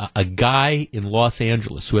was a guy in Los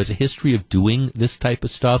Angeles who has a history of doing this type of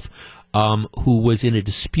stuff, who was in a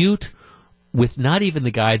dispute with not even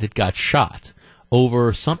the guy that got shot,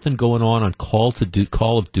 over something going on Call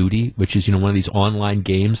of Duty, which is one of these online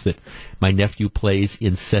games that my nephew plays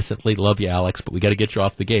incessantly. Love you, Alex, but we got to get you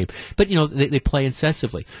off the game. But they play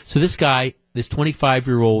incessantly. So this guy, this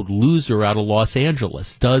 25-year-old loser out of Los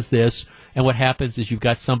Angeles, does this, and what happens is you've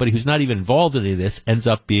got somebody who's not even involved in any of this ends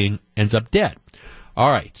up dead. All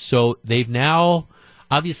right, so they've now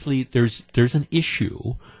obviously there's an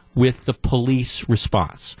issue with the police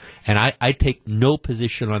response. And I take no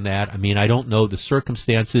position on that. I mean, I don't know the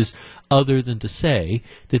circumstances other than to say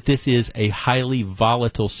that this is a highly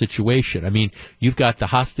volatile situation. I mean, you've got the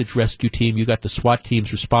hostage rescue team, you've got the SWAT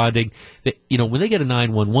teams responding. That, when they get a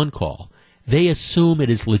 911 call, they assume it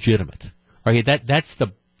is legitimate. Okay,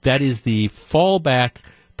 that is the fallback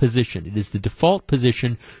position. It is the default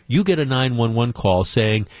position. You get a 911 call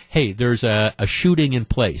saying, hey, there's a shooting in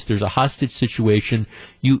place. There's a hostage situation.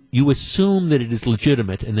 You assume that it is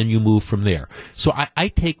legitimate, and then you move from there. So I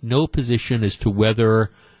take no position as to whether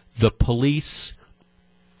the police,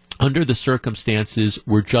 under the circumstances,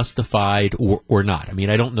 were justified or not. I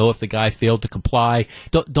mean, I don't know if the guy failed to comply.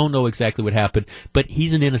 Don't know exactly what happened, but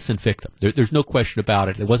he's an innocent victim. There's no question about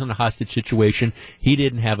it. It wasn't a hostage situation. He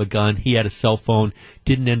didn't have a gun. He had a cell phone.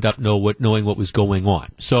 Didn't end up knowing what was going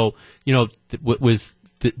on. So,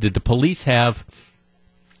 did the police have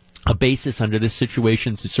a basis under this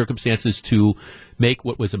situation, the circumstances, to make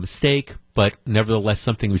what was a mistake, but nevertheless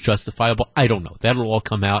something was justifiable? I don't know. That'll all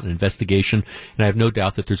come out in an investigation, and I have no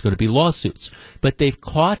doubt that there's going to be lawsuits. But they've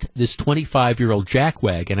caught this 25-year-old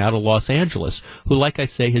jackwagon out of Los Angeles, who, like I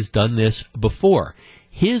say, has done this before.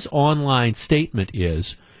 His online statement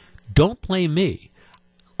is, don't blame me.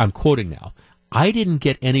 I'm quoting now. I didn't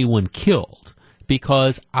get anyone killed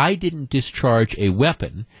because I didn't discharge a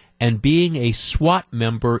weapon, and being a SWAT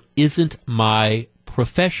member isn't my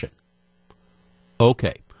profession.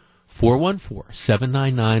 Okay.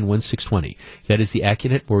 414-799-1620. That is the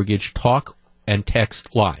Acunet Mortgage talk and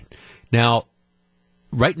text line. Now,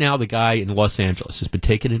 right now, the guy in Los Angeles has been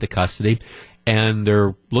taken into custody, and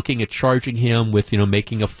they're looking at charging him with,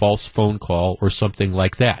 making a false phone call or something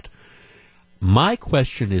like that. My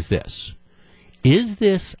question is this. Is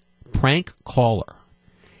this prank caller,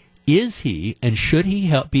 is he and should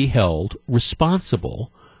he be held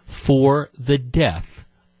responsible for the death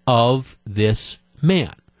of this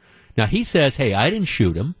man? Now, he says, hey, I didn't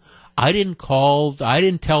shoot him. I didn't tell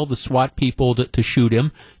the SWAT people to shoot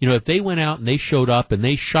him. If they went out and they showed up and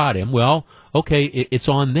they shot him, well, okay, it's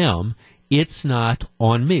on them. It's not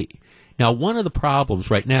on me. Now, one of the problems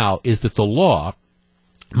right now is that the law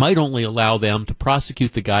might only allow them to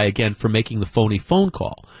prosecute the guy again for making the phony phone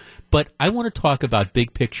call. But I want to talk about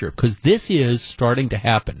big picture, because this is starting to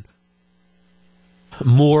happen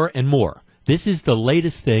more and more. This is the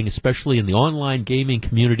latest thing, especially in the online gaming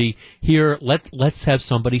community. Here, let's have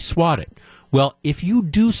somebody swat it. Well, if you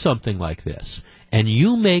do something like this, and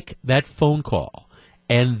you make that phone call,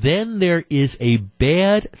 and then there is a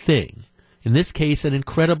bad thing, in this case an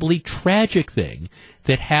incredibly tragic thing,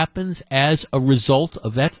 that happens as a result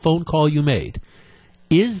of that phone call you made,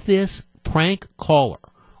 is this prank caller,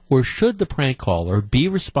 or should the prank caller be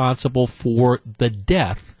responsible for the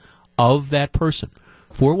death of that person?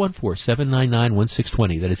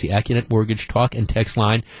 414-799-1620. That is the Acunet Mortgage talk and text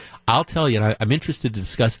line. I'll tell you, and I'm interested to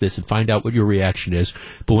discuss this and find out what your reaction is.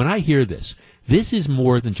 But when I hear this is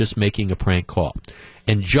more than just making a prank call.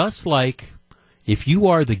 And just like if you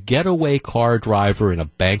are the getaway car driver in a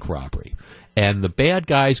bank robbery, and the bad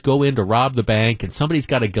guys go in to rob the bank, and somebody's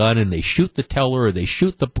got a gun, and they shoot the teller, or they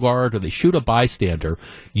shoot the guard, or they shoot a bystander,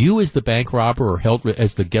 you as the bank robber, or held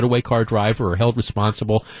as the getaway car driver, are held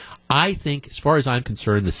responsible. I think, as far as I'm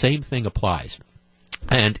concerned, the same thing applies.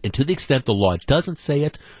 And to the extent the law doesn't say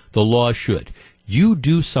it, the law should. You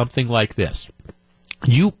do something like this.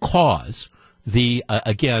 You cause the,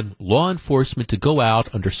 law enforcement to go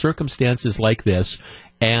out under circumstances like this,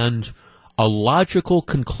 and a logical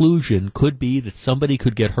conclusion could be that somebody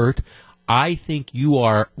could get hurt. I think you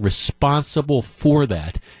are responsible for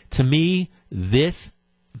that. To me, this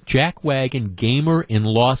jackwagon gamer in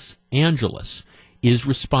Los Angeles is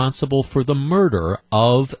responsible for the murder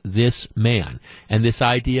of this man. And this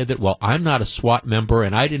idea that, well, I'm not a SWAT member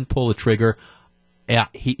and I didn't pull the trigger,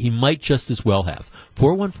 he might just as well have.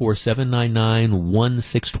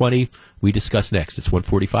 414-799-1620. We discuss next. It's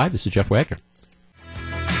 1:45. This is Jeff Wagner.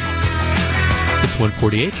 It's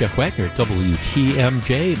 1:48. Jeff Wagner at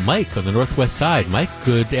WTMJ. Mike on the Northwest Side. Mike,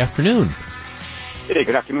 good afternoon. Hey,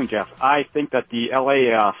 good afternoon, Jeff. I think that the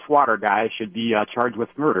L.A. swatter guy should be charged with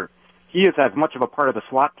murder. He is as much of a part of the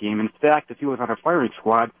SWAT team. In fact, if he was on a firing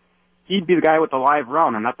squad, he'd be the guy with the live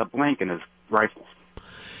round and not the blank in his rifle.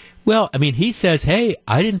 Well, I mean, he says, hey,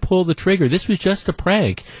 I didn't pull the trigger. This was just a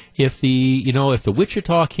prank. If the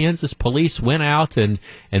Wichita, Kansas police went out and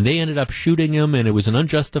they ended up shooting him and it was an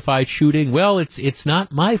unjustified shooting, well, it's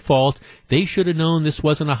not my fault. They should have known this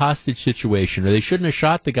wasn't a hostage situation, or they shouldn't have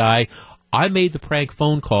shot the guy. I made the prank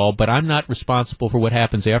phone call, but I'm not responsible for what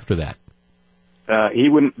happens after that. They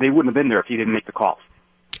wouldn't have been there if he didn't make the calls.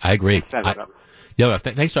 I agree.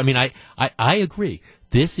 Thanks. I mean, I agree.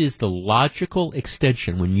 This is the logical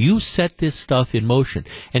extension. When you set this stuff in motion,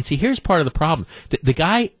 and see, here's part of the problem. The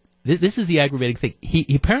guy, this is the aggravating thing. He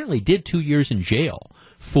apparently did 2 years in jail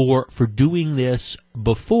for doing this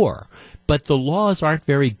before. But the laws aren't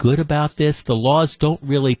very good about this. The laws don't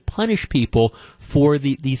really punish people for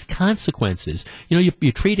these consequences. You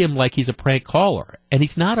treat him like he's a prank caller, and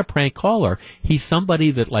he's not a prank caller. He's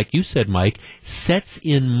somebody that, like you said, Mike, sets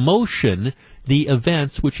in motion the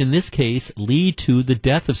events which in this case lead to the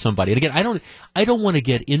death of somebody. And again, I don't want to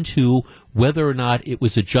get into whether or not it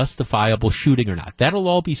was a justifiable shooting or not. That'll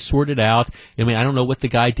all be sorted out. I mean, I don't know what the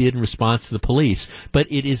guy did in response to the police, but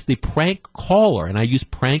it is the prank caller, and I use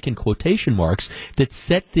prank in quotation marks, that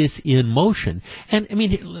set this in motion. And I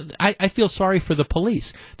mean, I feel sorry for the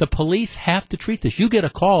police. The police have to treat this. You get a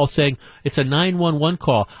call saying it's a 911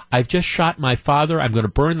 call. I've just shot my father. I'm going to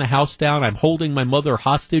burn the house down. I'm holding my mother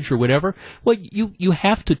hostage or whatever. Well, you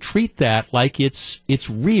have to treat that like it's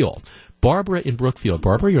real. Barbara in Brookfield.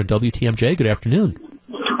 Barbara, you're on WTMJ. Good afternoon.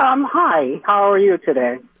 Hi. How are you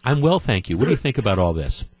today? I'm well, thank you. What do you think about all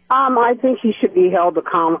this? I think he should be held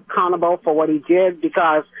accountable for what he did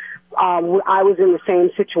because I was in the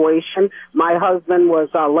same situation. My husband was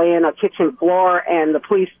laying on a kitchen floor, and the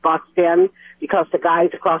police busted in because the guys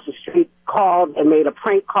across the street called and made a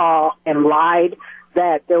prank call and lied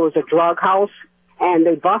that there was a drug house. And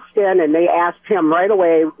they bust in and they asked him right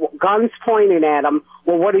away, guns pointing at him,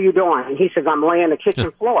 well, what are you doing? And he says, I'm laying on the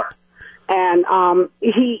kitchen floor. And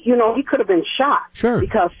he could have been shot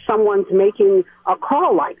because someone's making a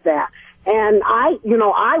call like that. And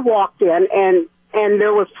I walked in and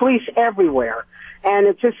there was police everywhere. And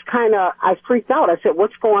it just I freaked out. I said,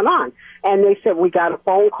 what's going on? And they said, we got a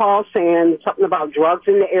phone call saying something about drugs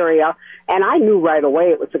in the area. And I knew right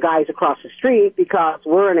away it was the guys across the street because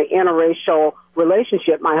we're in an interracial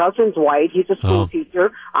relationship. My husband's white. He's a school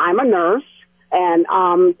teacher. I'm a nurse.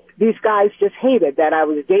 And these guys just hated that I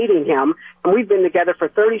was dating him. And we've been together for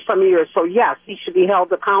 30-some years. So, yes, he should be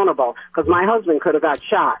held accountable because my husband could have got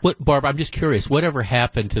shot. Barbara, I'm just curious. Whatever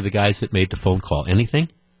happened to the guys that made the phone call? Anything?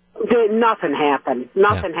 Nothing happened.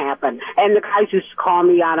 Nothing happened. And the guys used to call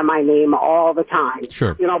me out of my name all the time.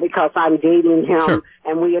 Sure. Because I'm dating him,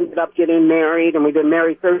 and we ended up getting married, and we've been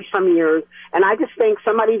married 30-some years. And I just think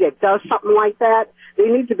somebody that does something like that, they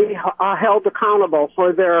need to be held accountable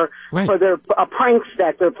for their pranks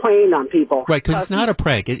that they're playing on people. Right, because it's not a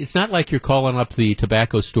prank. It's not like you're calling up the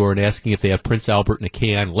tobacco store and asking if they have Prince Albert in a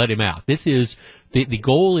can, let him out. This is the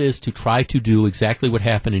goal is to try to do exactly what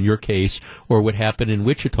happened in your case or what happened in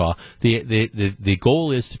Wichita. The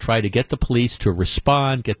goal is to try to get the police to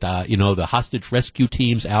respond, get the hostage rescue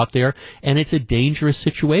teams out there, and it's a dangerous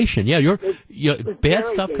situation. Yeah, bad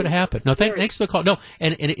stuff could happen. No, thanks for the call. No,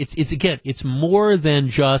 and it's more than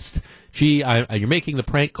just, gee, you're making the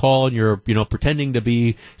prank call and you're pretending to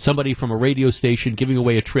be somebody from a radio station giving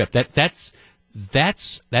away a trip. That's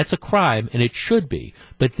a crime, and it should be.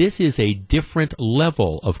 But this is a different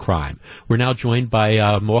level of crime. We're now joined by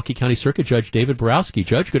Milwaukee County Circuit Judge David Borowski.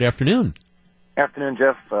 Judge, good afternoon. Afternoon,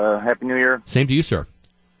 Jeff. Happy New Year. Same to you, sir.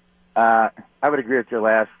 I would agree with your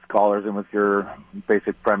last callers and with your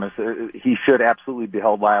basic premise. He should absolutely be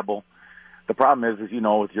held liable. The problem is, as you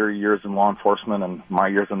know, with your years in law enforcement and my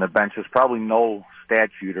years on the bench, there's probably no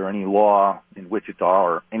statute or any law in Wichita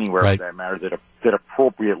or anywhere for that matter that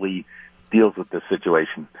appropriately deals with this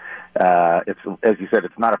situation. It's, as you said,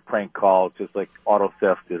 it's not a prank call. It's just like auto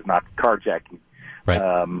theft is not carjacking. Right.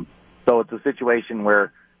 So it's a situation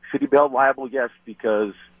where should he be held liable? Yes,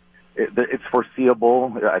 because it's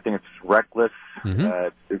foreseeable. I think it's reckless. Mm-hmm.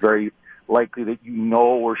 It's very likely that you know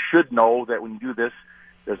or should know that when you do this,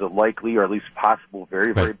 there's a likely or at least possible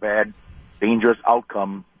very, very bad, dangerous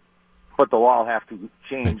outcome. But the law will have to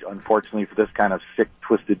change, unfortunately, for this kind of sick,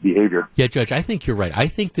 twisted behavior. Yeah, Judge, I think you're right. I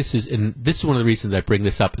think this is one of the reasons I bring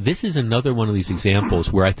this up. This is another one of these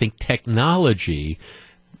examples where I think technology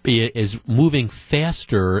is moving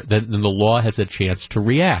faster than the law has a chance to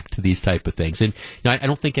react to these type of things. And I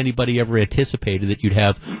don't think anybody ever anticipated that you'd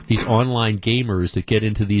have these online gamers that get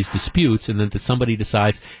into these disputes, and then that somebody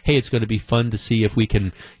decides, hey, it's going to be fun to see if we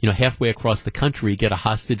can, halfway across the country get a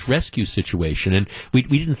hostage rescue situation. And we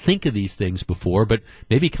didn't think of these things before, but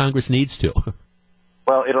maybe Congress needs to.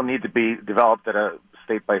 Well, it'll need to be developed at a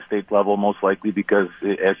state-by-state level, most likely, because,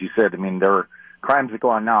 as you said, there are crimes that go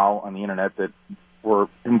on now on the Internet that were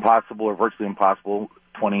impossible or virtually impossible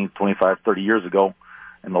 20, 25, 30 years ago,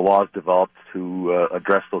 and the laws developed to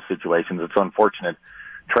address those situations. It's unfortunate,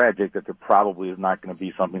 tragic that there probably is not going to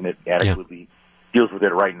be something that adequately deals with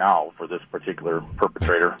it right now for this particular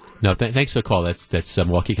perpetrator. No, thanks for the call. That's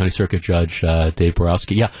Milwaukee County Circuit Judge Dave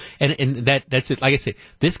Borowski. Yeah, and that's it. Like I say,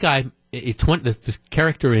 this guy, this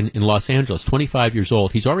character in Los Angeles, 25 years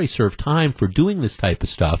old, he's already served time for doing this type of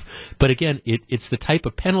stuff. But again, it's the type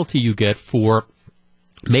of penalty you get for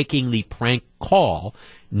making the prank call,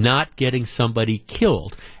 not getting somebody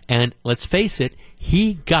killed. And let's face it,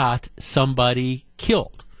 he got somebody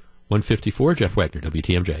killed. 154, Jeff Wagner,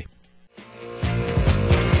 WTMJ.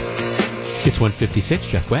 It's 156,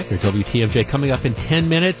 Jeff Wagner, WTMJ. Coming up in 10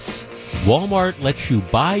 minutes, Walmart lets you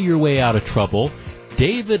buy your way out of trouble.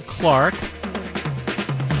 David Clark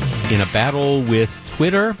in a battle with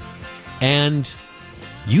Twitter. And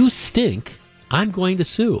you stink, I'm going to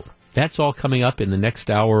sue. That's all coming up in the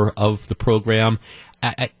next hour of the program.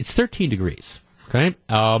 It's 13 degrees, okay,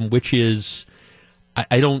 which is,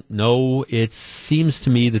 I don't know. It seems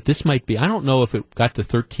to me that this might be, I don't know if it got to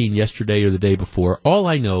 13 yesterday or the day before. All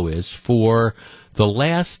I know is for the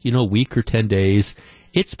last, week or 10 days,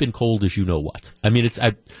 it's been cold as you know what. I mean,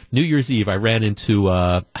 New Year's Eve, I ran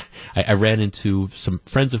into some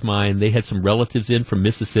friends of mine. They had some relatives in from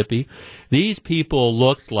Mississippi. These people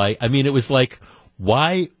looked like, it was like,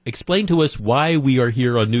 why, explain to us why we are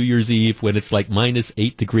here on New Year's Eve when it's like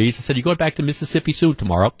 -8 degrees. I said, you're going back to Mississippi soon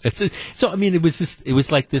tomorrow. It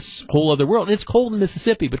was like this whole other world. And it's cold in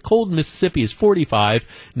Mississippi, but cold in Mississippi is 45,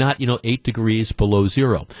 not, 8 degrees below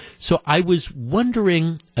zero. So I was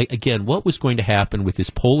wondering, again, what was going to happen with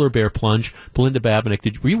this polar bear plunge. Belinda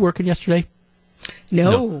Babinick, were you working yesterday?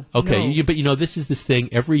 No. Okay, no. But this is this thing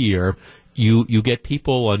every year. You get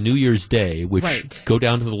people on New Year's Day, which go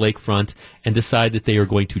down to the lakefront and decide that they are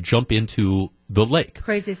going to jump into the lake.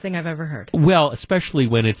 Craziest thing I've ever heard. Well, especially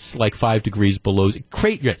when it's like 5 degrees below.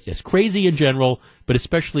 Yes, crazy in general, but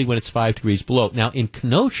especially when it's 5 degrees below. Now, in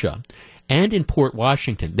Kenosha and in Port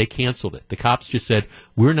Washington, they canceled it. The cops just said,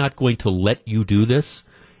 we're not going to let you do this.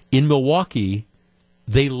 In Milwaukee,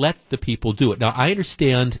 they let the people do it. Now, I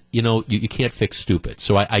understand, you can't fix stupid.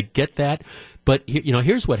 So I get that. But,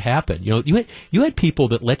 here's what happened. You had people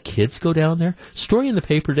that let kids go down there. Story in the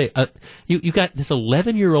paper today. You got this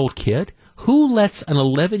 11-year-old kid. Who lets an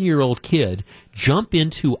 11-year-old kid jump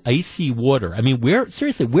into icy water? I mean, where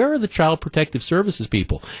are the Child Protective Services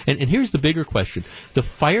people? And here's the bigger question. The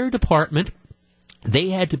fire department, they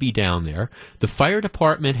had to be down there. The fire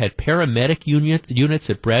department had paramedic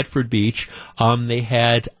units at Bradford Beach. They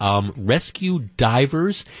had rescue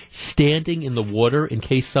divers standing in the water in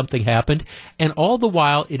case something happened. And all the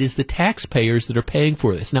while, it is the taxpayers that are paying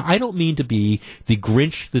for this. Now, I don't mean to be the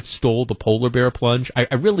Grinch that stole the polar bear plunge.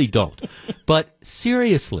 I really don't. But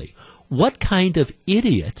seriously, what kind of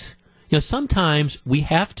idiot? Sometimes we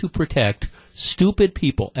have to protect stupid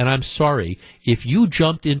people, and I'm sorry, if you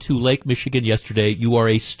jumped into Lake Michigan yesterday, you are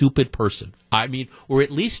a stupid person. Or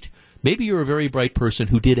at least, maybe you're a very bright person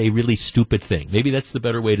who did a really stupid thing. Maybe that's the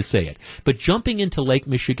better way to say it. But jumping into Lake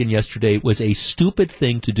Michigan yesterday was a stupid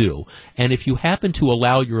thing to do, and if you happen to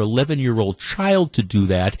allow your 11-year-old child to do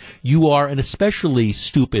that, you are an especially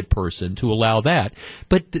stupid person to allow that.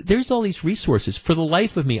 But there's all these resources. For the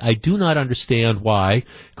life of me, I do not understand why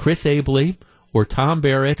Chris Abley or Tom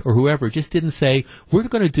Barrett or whoever just didn't say, we're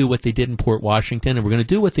going to do what they did in Port Washington and we're going to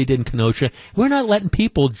do what they did in Kenosha. We're not letting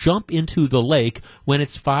people jump into the lake when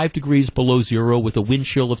it's 5 degrees below zero with a wind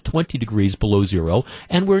chill of 20 degrees below zero.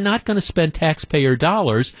 And we're not going to spend taxpayer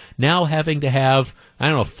dollars now having to have,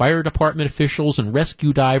 fire department officials and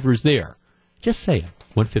rescue divers there. Just saying.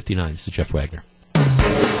 159. This is Jeff Wagner.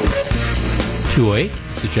 208.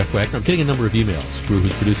 This is Jeff Wagner. I'm getting a number of emails. Drew,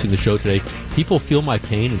 who's producing the show today. People feel my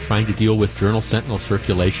pain in trying to deal with Journal Sentinel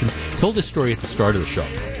circulation. Told this story at the start of the show.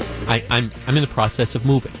 I'm in the process of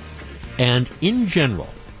moving. And in general,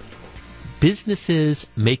 businesses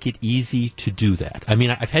make it easy to do that. I'm in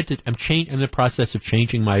the process of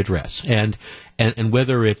changing my address. And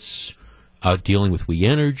whether it's dealing with We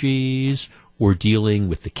Energies or dealing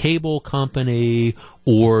with the cable company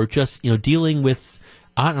or just, dealing with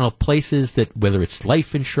places that, whether it's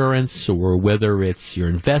life insurance or whether it's your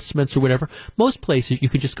investments or whatever, most places you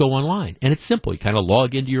can just go online. And it's simple. You kind of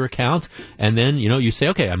log into your account and then, you say,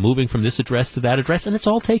 okay, I'm moving from this address to that address, and it's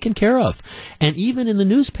all taken care of. And even in the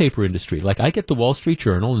newspaper industry, like I get the Wall Street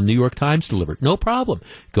Journal and the New York Times delivered, no problem.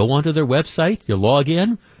 Go onto their website, you log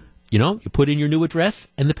in, you put in your new address,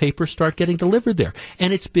 and the papers start getting delivered there.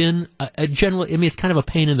 And it's been a general, it's kind of a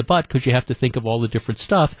pain in the butt because you have to think of all the different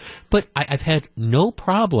stuff. But I've had no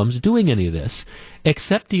problems doing any of this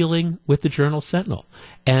except dealing with the Journal Sentinel.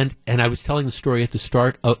 And I was telling the story at the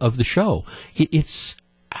start of the show.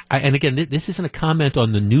 And again, this isn't a comment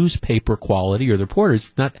on the newspaper quality or the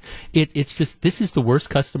reporters. It's just, this is the worst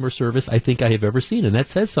customer service I think I have ever seen, and that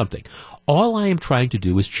says something. All I am trying to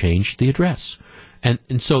do is change the address.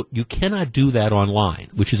 And so you cannot do that online,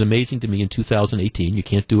 which is amazing to me in 2018. You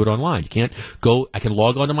can't do it online. You can't go, I can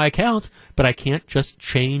log onto my account, but I can't just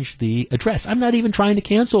change the address. I'm not even trying to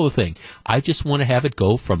cancel the thing. I just want to have it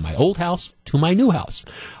go from my old house to my new house.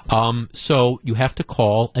 So you have to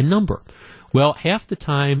call a number. Well, half the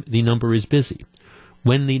time the number is busy.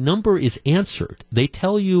 When the number is answered, they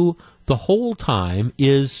tell you the whole time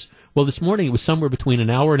is, well, this morning it was somewhere between an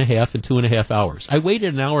hour and a half and 2.5 hours. I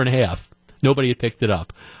waited an hour and a half. Nobody had picked it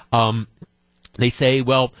up. They say,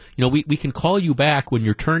 well, we can call you back when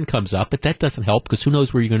your turn comes up, but that doesn't help because who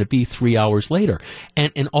knows where you're going to be 3 hours later.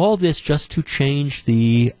 And all this just to change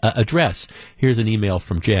the address. Here's an email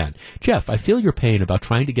from Jan. Jeff, I feel your pain about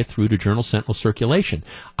trying to get through to Journal Sentinel circulation.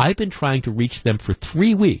 I've been trying to reach them for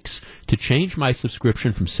 3 weeks to change my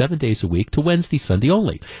subscription from 7 days a week to Wednesday, Sunday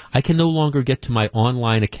only. I can no longer get to my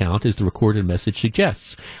online account as the recorded message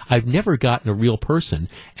suggests. I've never gotten a real person,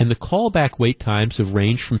 and the callback wait times have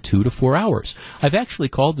ranged from 2 to 4 hours. I've actually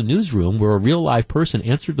called the newsroom where a real live person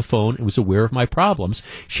answered the phone and was aware of my problems.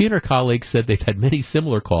 She and her colleagues said they've had many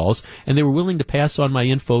similar calls, and they were willing to pass on my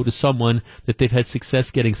info to someone that they've had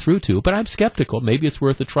success getting through to. But I'm skeptical. Maybe it's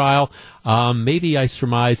worth a trial. Maybe I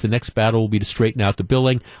surmise the next battle will be to straighten out the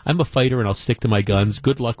billing. I'm a fighter, and I'll stick to my guns.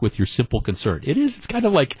 Good luck with your simple concern. It's kind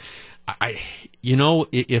of like, I'm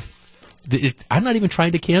not even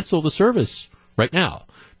trying to cancel the service right now.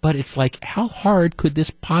 But it's like, how hard could this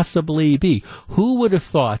possibly be? Who would have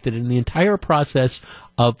thought that in the entire process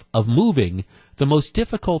of moving, the most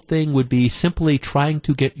difficult thing would be simply trying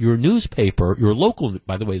to get your newspaper, your local,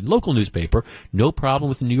 by the way, local newspaper, no problem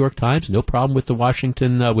with the New York Times, no problem with the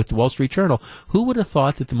with the Wall Street Journal. Who would have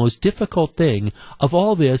thought that the most difficult thing of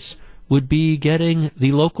all this would be getting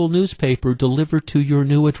the local newspaper delivered to your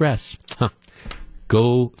new address?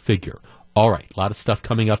 Go figure. All right, a lot of stuff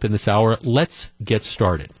coming up in this hour. Let's get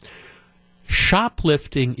started.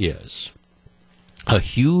 Shoplifting is a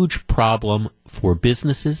huge problem for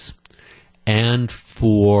businesses and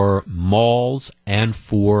for malls and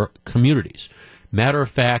for communities. Matter of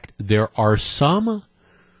fact, there are some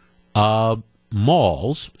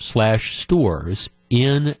malls/stores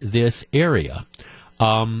in this area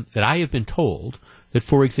that I have been told that,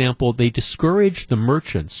 for example, they discourage the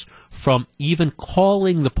merchants from even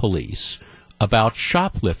calling the police about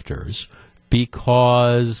shoplifters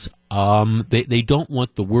because they don't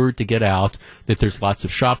want the word to get out that there's lots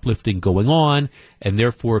of shoplifting going on, and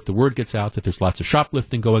therefore if the word gets out that there's lots of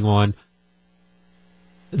shoplifting going on,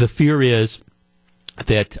 the fear is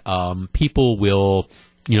that people will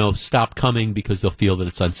stop coming because they'll feel that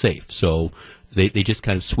it's unsafe. So they just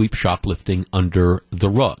kind of sweep shoplifting under the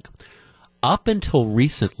rug. Up until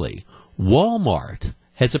recently, Walmart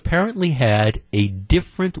has apparently had a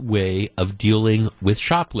different way of dealing with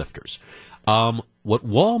shoplifters. What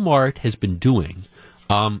Walmart has been doing,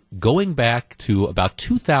 going back to about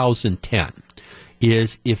 2010,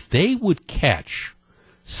 is if they would catch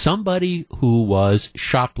somebody who was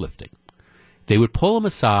shoplifting, they would pull them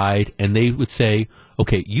aside and they would say,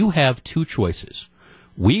 okay, you have two choices.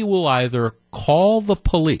 We will either call the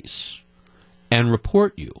police and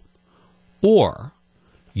report you, or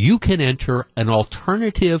you can enter an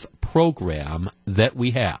alternative program that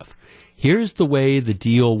we have. Here's the way the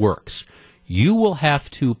deal works. You will have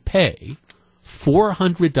to pay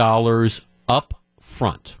 $400 up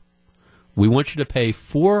front. We want you to pay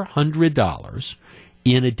 $400.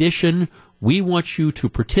 In addition, we want you to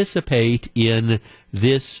participate in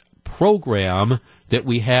this program that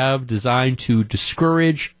we have designed to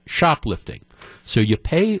discourage shoplifting. So you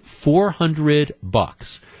pay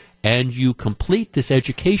 $400 and you complete this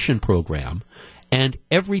education program, and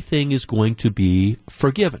everything is going to be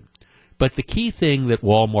forgiven. But the key thing that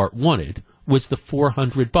Walmart wanted was the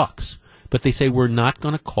 $400. But they say, we're not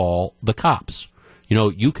going to call the cops.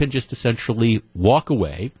 You can just essentially walk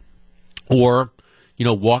away or,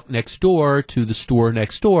 walk next door to the store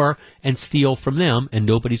next door and steal from them, and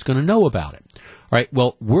nobody's going to know about it. All right,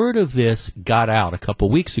 well, word of this got out a couple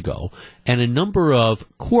weeks ago, and a number of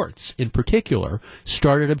courts in particular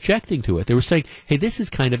started objecting to it. They were saying, hey, this is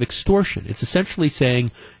kind of extortion. It's essentially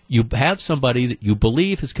saying you have somebody that you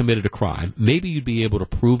believe has committed a crime. Maybe you'd be able to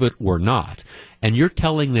prove it or not. And you're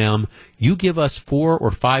telling them, you give us $400 or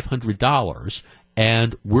 $500,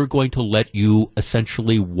 and we're going to let you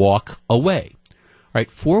essentially walk away. All right,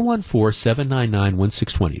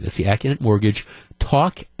 414-799-1620. That's the Acunet Mortgage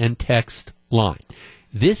talk and text line.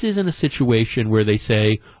 This isn't a situation where they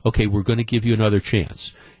say, okay, we're going to give you another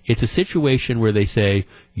chance. It's a situation where they say,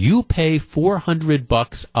 you pay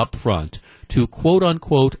 $400 up front to, quote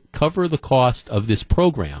unquote, cover the cost of this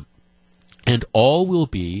program, and all will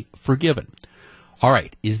be forgiven. All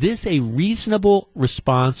right, is this a reasonable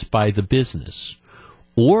response by the business,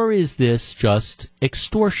 or is this just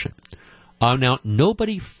extortion? Now,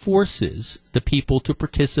 nobody forces the people to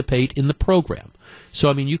participate in the program. So,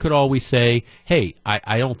 I mean, you could always say, hey,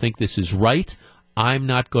 I don't think this is right. I'm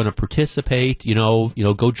not going to participate,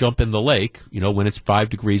 go jump in the lake, when it's 5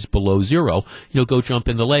 degrees below zero, go jump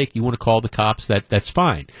in the lake. You want to call the cops, that's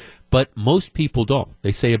fine. But most people don't.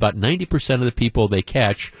 They say about 90% of the people they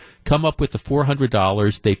catch come up with the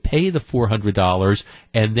 $400, they pay the $400,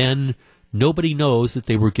 and then nobody knows that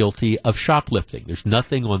they were guilty of shoplifting. There's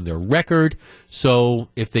nothing on their record. So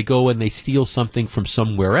if they go and they steal something from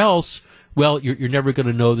somewhere else, well, you're never going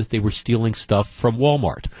to know that they were stealing stuff from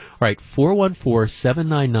Walmart. All right,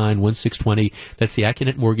 414-799-1620. That's the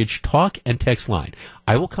Acunet Mortgage talk and text line.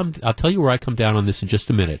 I'll tell you where I come down on this in just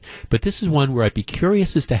a minute. But this is one where I'd be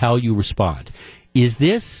curious as to how you respond. Is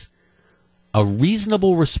this a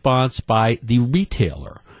reasonable response by the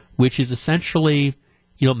retailer, which is essentially,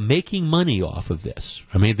 making money off of this?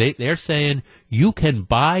 I mean, they're saying you can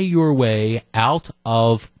buy your way out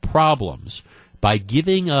of problems by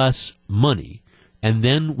giving us money, and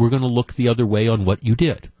then we're going to look the other way on what you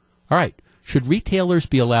did. All right. Should retailers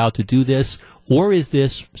be allowed to do this, or is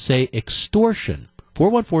this, say, extortion?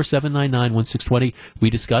 414-799-1620. We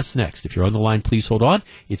discuss next. If you're on the line, please hold on.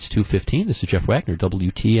 It's 2:15. This is Jeff Wagner,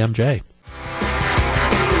 WTMJ.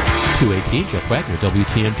 2:18, Jeff Wagner,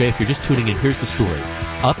 WTMJ. If you're just tuning in, here's the story.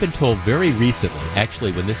 Up until very recently,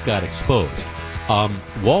 actually, when this got exposed,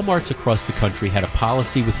 Walmarts across the country had a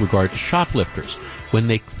policy with regard to shoplifters. When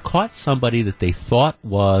they caught somebody that they thought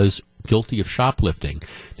was guilty of shoplifting,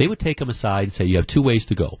 they would take them aside and say, you have two ways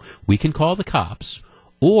to go. We can call the cops,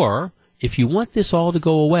 or if you want this all to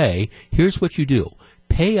go away, here's what you do.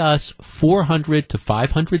 Pay us $400 to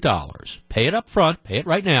 $500. Pay it up front, pay it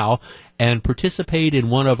right now, and participate in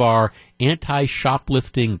one of our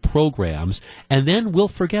anti-shoplifting programs, and then we'll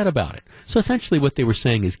forget about it. So essentially what they were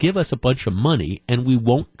saying is give us a bunch of money, and we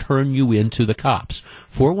won't turn you into the cops.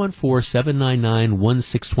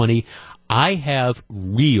 414-799-1620. I have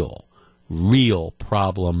real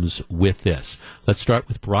problems with this. Let's start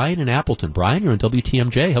with Brian in Appleton. Brian, you're on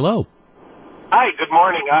WTMJ. Hello. Hi, good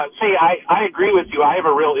morning. I agree with you. I have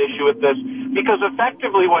a real issue with this because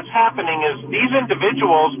effectively what's happening is these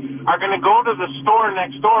individuals are going to go to the store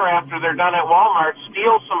next door after they're done at Walmart,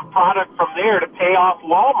 steal some product from there to pay off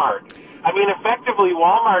Walmart. I mean, effectively,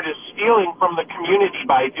 Walmart is stealing from the community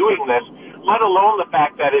by doing this, let alone the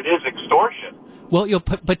fact that it is extortion. Well,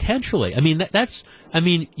 potentially. I mean,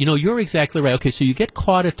 you're exactly right. Okay, so you get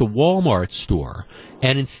caught at the Walmart store,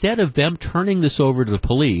 and instead of them turning this over to the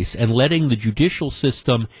police and letting the judicial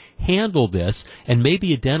system handle this and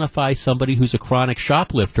maybe identify somebody who's a chronic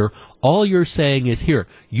shoplifter, all you're saying is, here,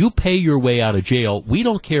 you pay your way out of jail, we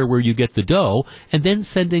don't care where you get the dough, and then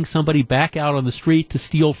sending somebody back out on the street to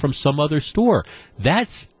steal from some other store.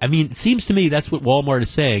 It seems to me that's what Walmart is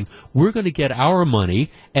saying. We're going to get our money,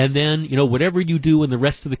 and then, whatever you do in the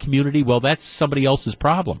rest of the community, well, that's somebody else's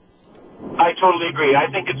problem. I totally agree. I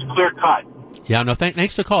think it's clear cut. Yeah, no,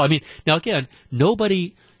 thanks for the call. I mean, now again,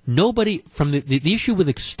 nobody from the issue with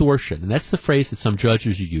extortion, and that's the phrase that some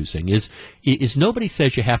judges are using, is nobody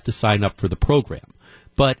says you have to sign up for the program.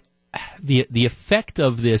 But the effect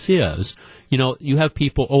of this is, you have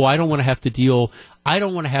people, I don't want to have to deal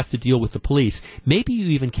with the police. Maybe you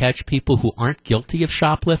even catch people who aren't guilty of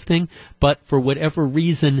shoplifting, but for whatever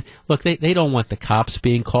reason, look, they don't want the cops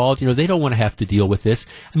being called. They don't want to have to deal with this.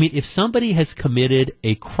 I mean, if somebody has committed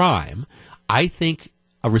a crime, I think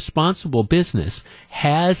a responsible business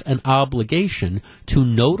has an obligation to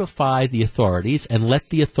notify the authorities and let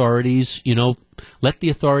the authorities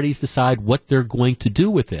decide what they're going to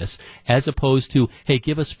do with this, as opposed to, hey,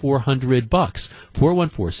 give us $400.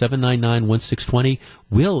 414-799-1620.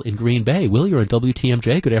 Will in Green Bay. Will, you're on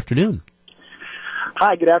WTMJ. Good afternoon.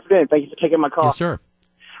 Hi, good afternoon. Thank you for taking my call. Yes, sir.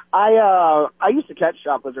 I used to catch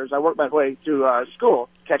shoplifters. I worked my way through school,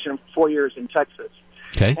 catching them for 4 years in Texas.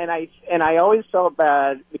 Okay. And I always felt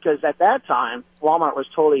bad because at that time, Walmart was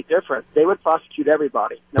totally different. They would prosecute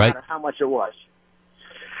everybody, no matter how much it was.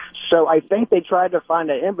 So I think they tried to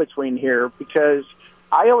find an in-between here because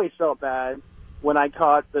I always felt bad when I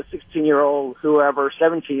caught the 16-year-old, whoever,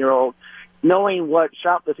 17-year-old, knowing what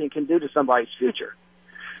shoplifting can do to somebody's future.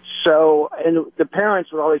 So, and the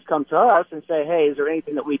parents would always come to us and say, hey, is there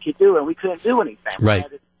anything that we could do? And we couldn't do anything. Right.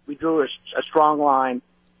 We drew a strong line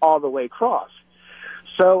all the way across.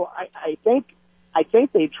 So I think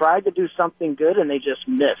they tried to do something good and they just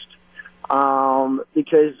missed.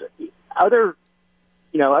 Because other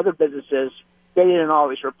businesses, they didn't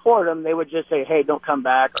always report them. They would just say, hey, don't come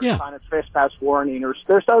back, or sign a trespass warning, or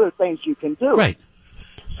there's other things you can do. Right.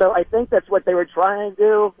 So I think that's what they were trying to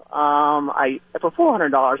do. For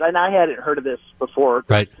 $400, and I hadn't heard of this before,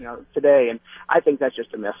 right? Today, and I think that's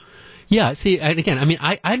just a miss. Yeah. See, and again, I mean,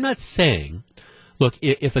 I'm not saying, look,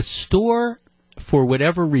 if a store, for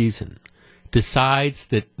whatever reason, decides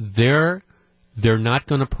that they're not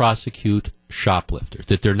going to prosecute shoplifters,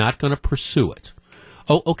 that they're not going to pursue it.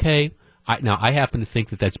 Oh, okay. Now, I happen to think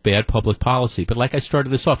that that's bad public policy, but like I started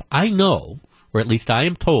this off, I know, or at least I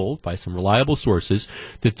am told by some reliable sources,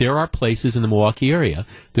 that there are places in the Milwaukee area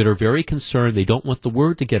that are very concerned. They don't want the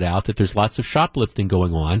word to get out that there's lots of shoplifting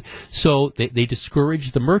going on, so they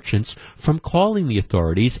discourage the merchants from calling the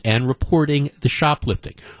authorities and reporting the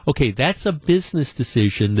shoplifting. Okay, that's a business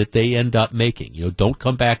decision that they end up making. Don't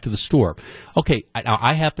come back to the store. Okay,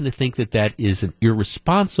 I happen to think that that is an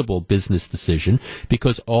irresponsible business decision,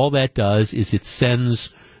 because all that does is it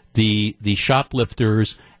sends the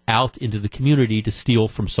shoplifters out into the community to steal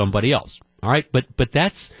from somebody else. All right, but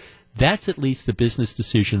that's at least the business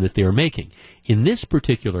decision that they're making. In this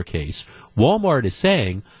particular case, Walmart is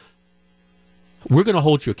saying, we're going to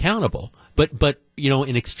hold you accountable, but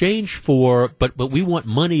in exchange for, but we want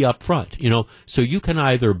money up front, so you can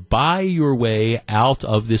either buy your way out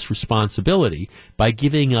of this responsibility by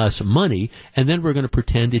giving us money, and then we're going to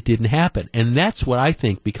pretend it didn't happen. And that's what I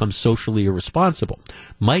think becomes socially irresponsible.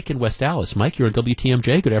 Mike in West Allis. Mike, you're on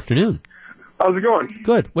WTMJ. Good afternoon. How's it going?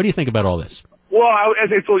 Good. What do you think about all this? Well, as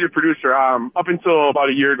I told your producer, up until about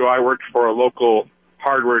a year ago, I worked for a local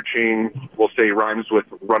hardware chain, we'll say rhymes with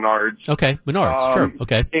Renards. Okay, Menards, sure,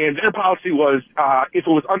 okay. And their policy was, if it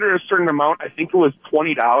was under a certain amount, I think it was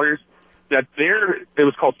 $20, that it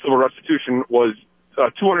was called civil restitution, was a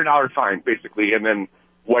 $200 fine, basically, and then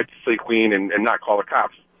wipe the slate clean and not call the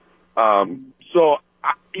cops.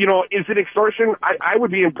 Is it extortion? I would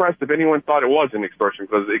be impressed if anyone thought it wasn't extortion,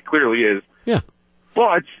 because it clearly is. Yeah.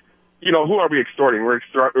 But, who are we extorting? We're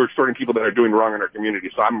extorting people that are doing wrong in our community,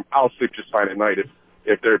 so I'll sleep just fine at night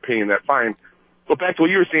if they're paying that fine. But back to what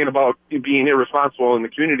you were saying about being irresponsible in the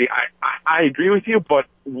community, I agree with you, but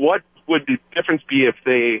what would the difference be if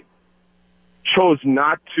they chose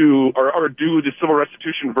not to or do the civil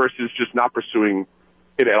restitution versus just not pursuing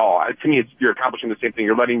it at all? To me, you're accomplishing the same thing.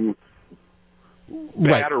 You're letting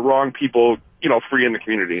bad or wrong people, free in the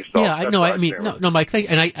community. So yeah, no, Mike,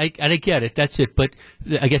 and I get it. That's it. But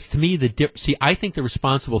I guess to me, I think the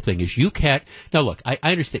responsible thing is now look, I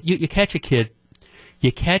understand. You catch a kid.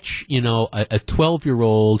 You catch, a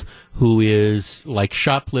 12-year-old who is like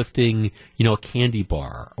shoplifting, a candy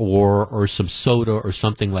bar or some soda or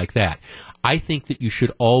something like that. I think that you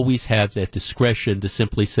should always have that discretion to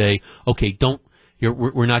simply say, okay,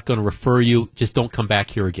 we're not going to refer you. Just don't come back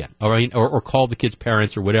here again. All right. Or call the kid's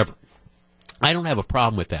parents or whatever. I don't have a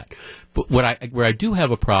problem with that. But where I do have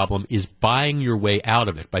a problem is buying your way out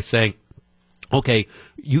of it by saying, okay,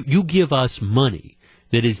 you give us money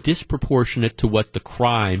that is disproportionate to what the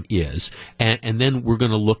crime is, and then we're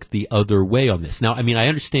going to look the other way on this. Now, I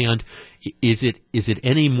understand, is it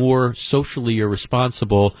any more socially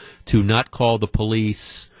irresponsible to not call the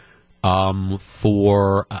police to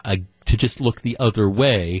just look the other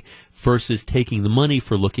way versus taking the money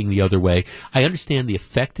for looking the other way? I understand the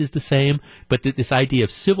effect is the same, but this idea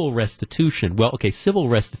of civil restitution, civil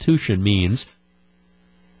restitution means,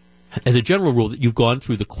 as a general rule, that you've gone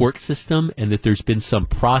through the court system and that there's been some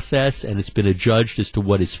process and it's been adjudged as to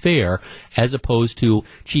what is fair, as opposed to,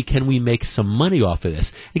 gee, can we make some money off of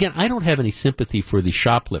this? Again, I don't have any sympathy for the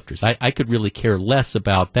shoplifters. I could really care less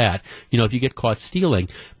about that, if you get caught stealing.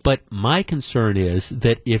 But my concern is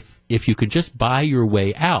that if you could just buy your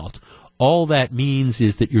way out, all that means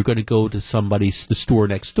is that you're going to go to the store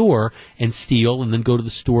next door and steal, and then go to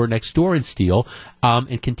the store next door and steal,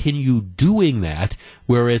 and continue doing that.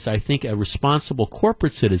 Whereas I think a responsible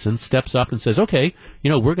corporate citizen steps up and says, okay,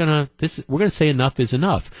 we're going to say enough is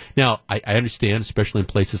enough. Now, I understand, especially in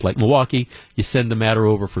places like Milwaukee, you send the matter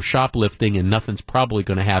over for shoplifting and nothing's probably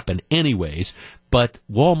going to happen anyways. But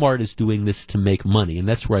Walmart is doing this to make money, and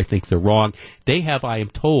that's where I think they're wrong. They have, I am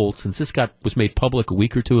told, since this was made public a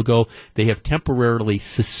week or two ago, they have temporarily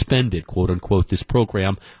suspended, quote unquote, this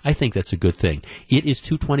program. I think that's a good thing. It is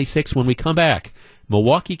 2:26 when we come back.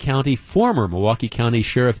 Former Milwaukee County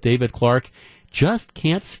Sheriff David Clark just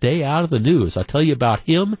can't stay out of the news. I'll tell you about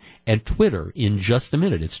him and Twitter in just a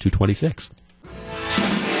minute. It's 2:26.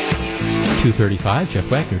 2:35,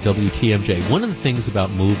 Jeff Wagner, WTMJ. One of the things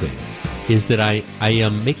about moving is that I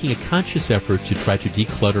am making a conscious effort to try to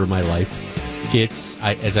declutter my life.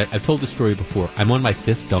 I've told this story before. I'm on my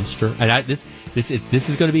 5th dumpster, and this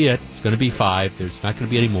is going to be it. It's going to be 5. There's not going to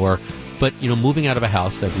be any more. But, moving out of a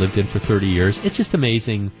house I've lived in for 30 years, it's just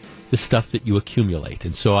amazing the stuff that you accumulate.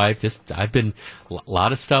 And so I've been, a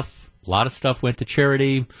lot of stuff went to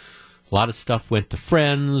charity, a lot of stuff went to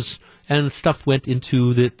friends, and stuff went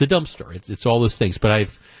into the dumpster. It's all those things. But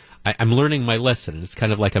I'm learning my lesson, and it's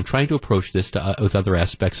kind of like I'm trying to approach this with other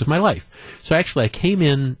aspects of my life. So actually, I came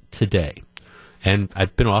in today, and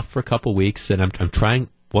I've been off for a couple weeks, and I'm trying.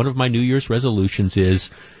 One of my New Year's resolutions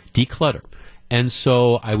is declutter. And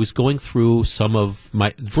so I was going through some of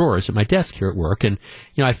my drawers at my desk here at work, and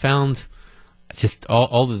I found just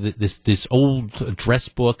all this old address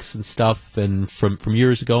books and stuff, and from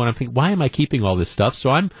years ago. And I'm thinking, why am I keeping all this stuff?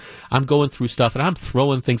 So I'm going through stuff, and I'm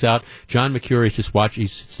throwing things out. John McCurry is just watching. He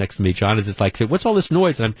sits next to me. John is just like, what's all this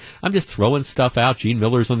noise? And I'm just throwing stuff out. Gene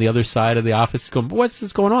Miller's on the other side of the office going, what's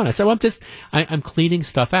this going on? I said, well, I'm cleaning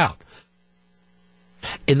stuff out.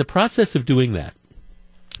 In the process of doing that,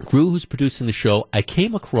 Gru, who's producing the show, I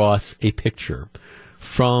came across a picture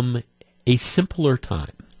from a simpler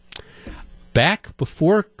time. Back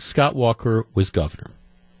before Scott Walker was governor,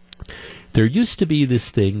 there used to be this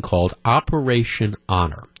thing called Operation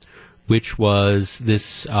Honor, which was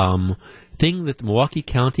this thing that Milwaukee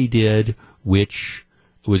County did, which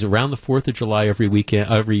was around the 4th of July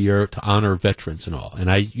every year to honor veterans and all.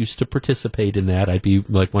 And I used to participate in that. I'd be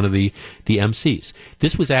like one of the MCs.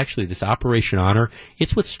 This was actually, this Operation Honor,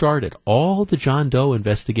 it's what started all the John Doe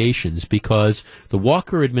investigations, because the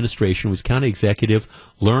Walker administration was county executive,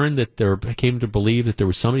 learned that came to believe that there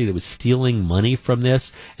was somebody that was stealing money from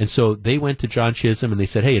this. And so they went to John Chisholm and they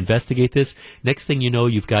said, hey, investigate this. Next thing you know,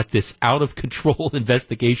 you've got this out of control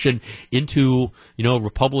investigation into,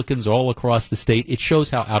 Republicans all across the state. It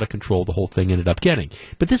shows how out of control the whole thing ended up getting.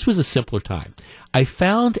 But this was a simpler time. I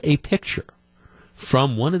found a picture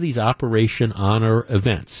from one of these Operation Honor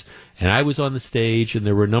events, and I was on the stage, and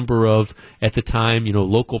there were a number of, at the time,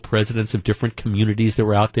 local presidents of different communities that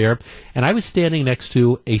were out there, and I was standing next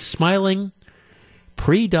to a smiling,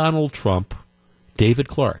 pre-Donald Trump, David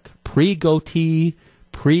Clark, pre-goatee,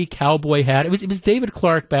 pre-cowboy hat. It was David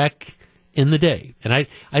Clark back in the day, and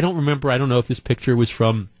I don't remember. I don't know if this picture was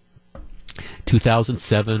from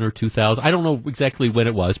 2007 or 2000. I don't know exactly when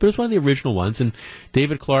it was, but it was one of the original ones. And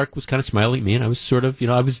David Clark was kind of smiling at me, and I was sort of,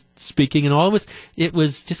 I was speaking and all. It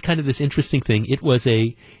was just kind of this interesting thing. It was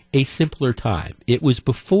a simpler time. It was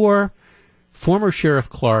before former Sheriff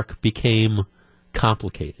Clark became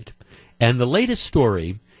complicated. And the latest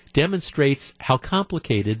story demonstrates how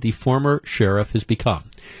complicated the former sheriff has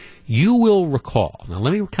become. You will recall, now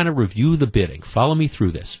let me kind of review the bidding. Follow me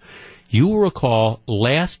through this. You will recall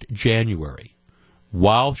last January,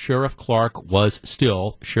 while Sheriff Clark was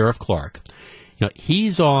still Sheriff Clark,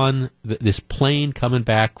 he's on this plane coming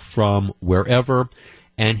back from wherever,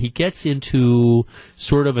 and he gets into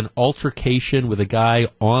sort of an altercation with a guy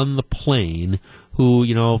on the plane who,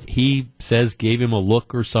 he says gave him a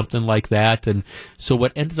look or something like that. And so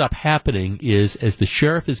what ends up happening is, as the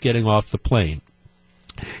sheriff is getting off the plane,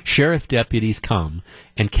 sheriff deputies come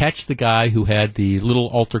and catch the guy who had the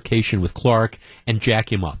little altercation with Clark and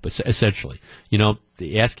jack him up, essentially.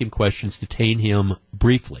 They ask him questions, detain him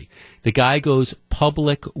briefly. The guy goes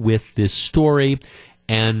public with this story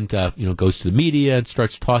and, goes to the media and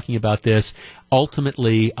starts talking about this.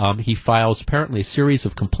 Ultimately, he files apparently a series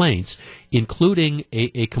of complaints, including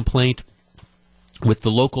a complaint with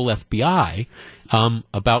the local FBI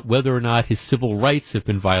about whether or not his civil rights have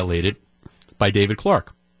been violated by David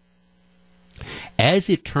Clark.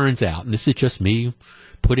 As it turns out, and this is just me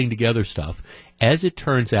putting together stuff, as it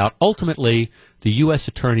turns out, ultimately, the U.S.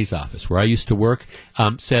 Attorney's Office, where I used to work,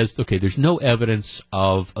 says, okay, there's no evidence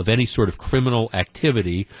of any sort of criminal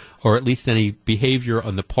activity, or at least any behavior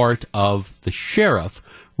on the part of the sheriff,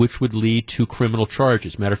 which would lead to criminal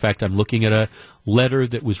charges. Matter of fact, I'm looking at a letter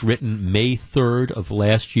that was written May 3rd of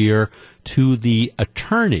last year to the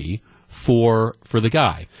attorney for the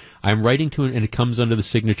guy. I'm writing to, and it comes under the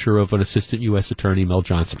signature of an assistant U.S. attorney, Mel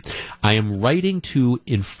Johnson. I am writing to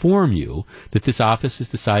inform you that this office has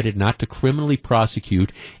decided not to criminally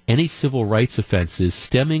prosecute any civil rights offenses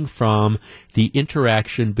stemming from the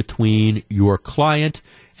interaction between your client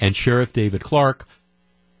and Sheriff David Clark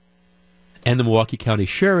and the Milwaukee County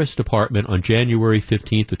Sheriff's Department on January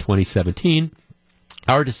 15th of 2017.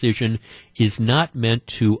 Our decision is not meant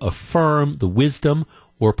to affirm the wisdom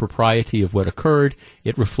or propriety of what occurred.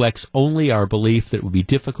 It reflects only our belief that it would be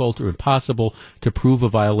difficult or impossible to prove a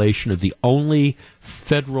violation of the only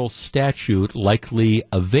federal statute likely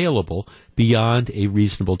available beyond a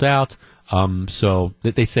reasonable doubt. So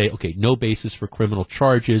that they say, okay, no basis for criminal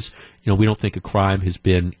charges. We don't think a crime has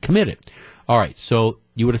been committed. All right, so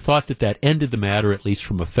you would have thought that ended the matter, at least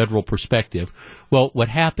from a federal perspective. Well, what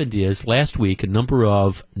happened is last week a number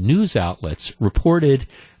of news outlets reported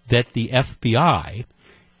that the FBI,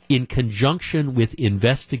 in conjunction with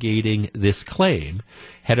investigating this claim,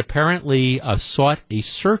 had apparently sought a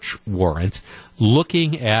search warrant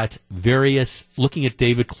looking at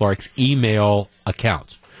David Clark's email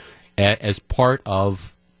account as part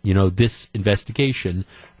of, this investigation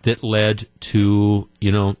that led to,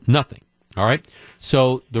 nothing. All right.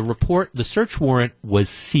 So the search warrant was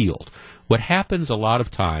sealed. What happens a lot of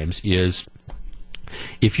times is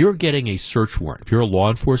if you're getting a search warrant, if you're a law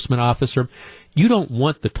enforcement officer, you don't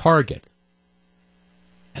want the target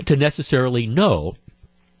to necessarily know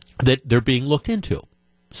that they're being looked into.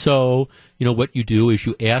 So, what you do is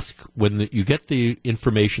you ask, when you get the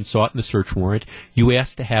information sought in the search warrant, you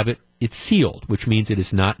ask to have it's sealed, which means it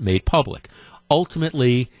is not made public.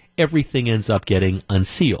 Ultimately, everything ends up getting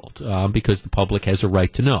unsealed because the public has a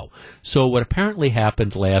right to know. So what apparently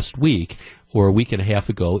happened last week or a week and a half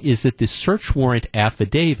ago is that this search warrant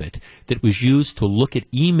affidavit that was used to look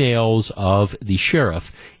at emails of the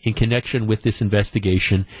sheriff in connection with this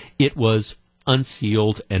investigation, it was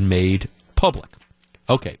unsealed and made public.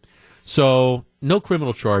 Okay, so no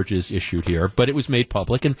criminal charges issued here, but it was made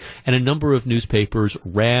public, and a number of newspapers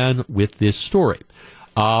ran with this story.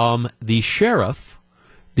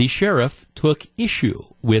 The sheriff took issue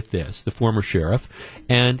with this, the former sheriff,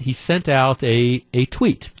 and he sent out a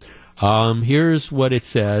tweet. Here's what it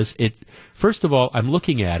says. First of all, I'm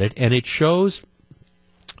looking at it, and it shows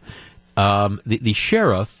the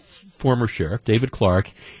sheriff, former sheriff, David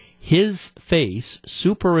Clark, his face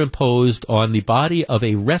superimposed on the body of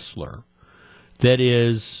a wrestler that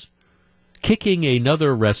is kicking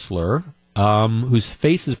another wrestler whose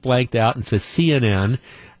face is blanked out and says CNN,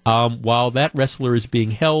 while that wrestler is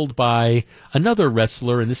being held by another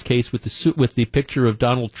wrestler, in this case with the picture of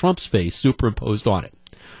Donald Trump's face superimposed on it.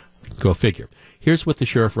 Go figure. Here's what the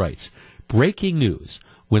sheriff writes. Breaking news.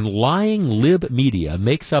 When lying lib media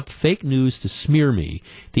makes up fake news to smear me,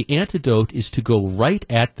 the antidote is to go right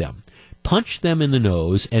at them, punch them in the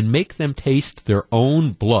nose, and make them taste their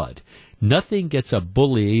own blood. Nothing gets a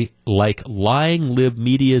bully like lying lib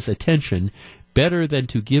media's attention better than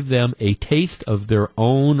to give them a taste of their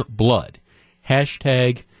own blood.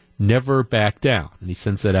 Hashtag never back down. And he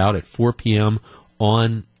sends that out at 4 p.m.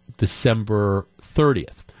 on December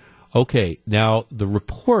 30th. Okay, now the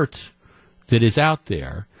report that is out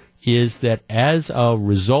there is that as a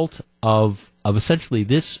result of essentially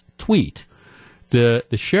this tweet, the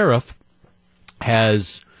sheriff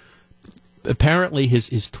has apparently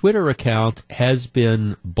his Twitter account has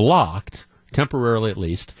been blocked, temporarily at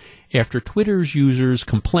least, after Twitter's users'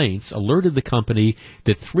 complaints alerted the company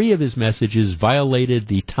that 3 of his messages violated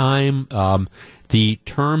the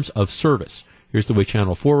terms of service. Here's the way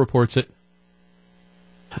Channel 4 reports it.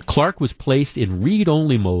 Clark was placed in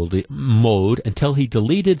read-only mode until he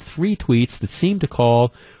deleted 3 tweets that seemed to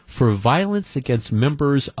call for violence against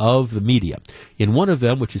members of the media. In one of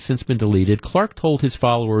them, which has since been deleted, Clark told his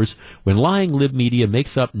followers, when lying lib media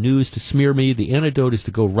makes up news to smear me, the antidote is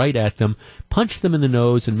to go right at them, punch them in the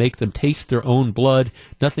nose, and make them taste their own blood.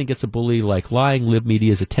 Nothing gets a bully like lying lib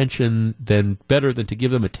media's attention better than to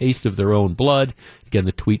give them a taste of their own blood. Again,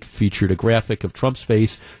 the tweet featured a graphic of Trump's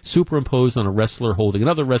face superimposed on a wrestler holding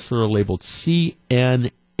another wrestler labeled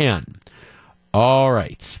CNN. All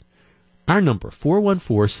right. Our number,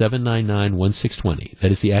 414-799-1620.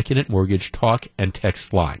 That is the Acunet Mortgage talk and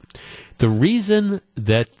text line. The reason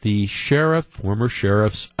that the former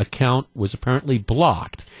sheriff's account was apparently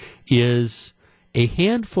blocked is a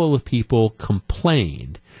handful of people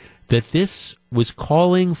complained that this was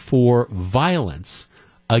calling for violence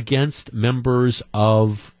against members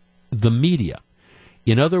of the media.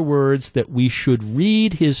 In other words, that we should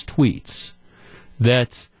read his tweets,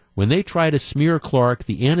 that when they try to smear Clark,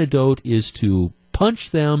 the antidote is to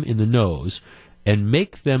punch them in the nose and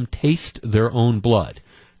make them taste their own blood.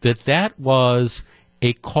 That was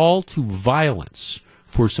a call to violence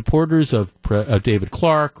for supporters of David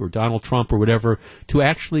Clark or Donald Trump or whatever to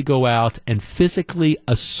actually go out and physically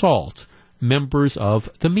assault members of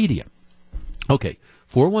the media. Okay,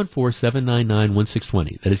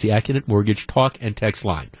 414-799-1620. That is the Acunet Mortgage talk and text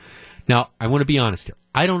line. Now, I want to be honest here.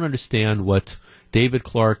 I don't understand what David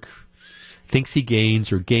Clark thinks he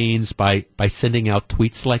gains by sending out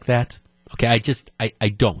tweets like that. Okay, I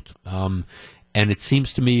don't. And it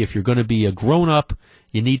seems to me if you're going to be a grown-up,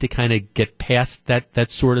 you need to kind of get past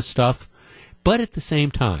that sort of stuff. But at the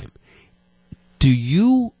same time, do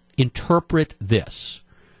you interpret this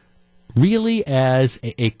really as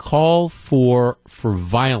a call for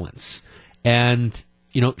violence? And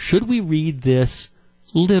should we read this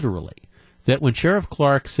literally? That when Sheriff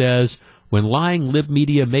Clark says, when lying lib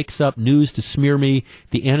media makes up news to smear me,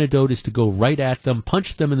 the antidote is to go right at them,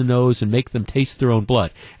 punch them in the nose, and make them taste their own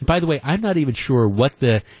blood. And by the way, I'm not even sure what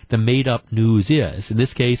the made-up news is. In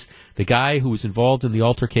this case, the guy who was involved in the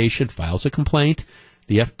altercation files a complaint.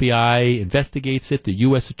 The FBI investigates it. The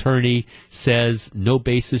U.S. attorney says no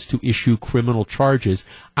basis to issue criminal charges.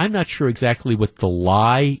 I'm not sure exactly what the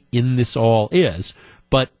lie in this all is,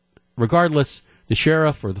 but regardless, the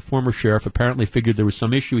sheriff or the former sheriff apparently figured there was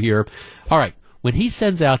some issue here. All right, when he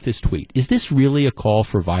sends out this tweet, is this really a call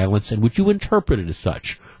for violence, and would you interpret it as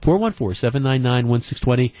such?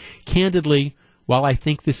 414-799-1620. Candidly, while I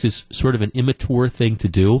think this is sort of an immature thing to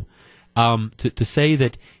do, to say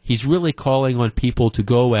that he's really calling on people to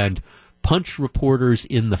go and punch reporters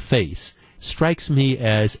in the face strikes me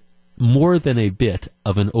as more than a bit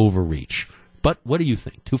of an overreach. But what do you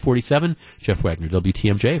think? 247, Jeff Wagner,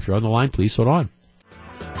 WTMJ. If you're on the line, please hold on.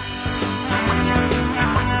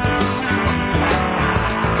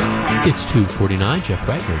 It's 2:49, Jeff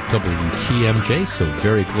Wagner, WTMJ. So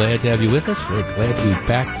very glad to have you with us. Very glad to be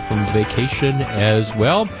back from vacation as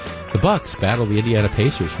well. The Bucks battle the Indiana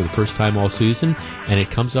Pacers for the first time all season, and it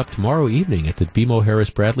comes up tomorrow evening at the BMO Harris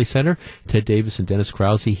Bradley Center. Ted Davis and Dennis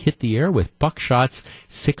Krause hit the air with Buck shots,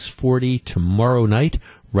 6:40 tomorrow night,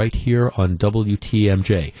 right here on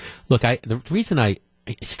WTMJ. Look, the reason I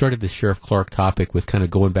started this Sheriff Clark topic with kind of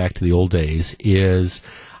going back to the old days is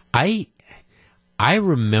I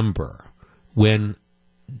remember when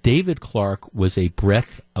David Clark was a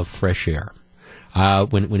breath of fresh air.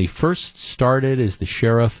 When he first started as the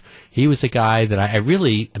sheriff, he was a guy that I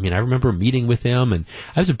remember meeting with him, and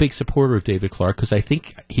I was a big supporter of David Clark because I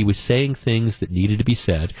think he was saying things that needed to be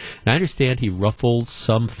said. And I understand he ruffled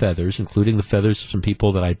some feathers, including the feathers of some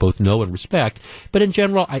people that I both know and respect. But in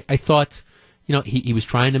general, I thought, he was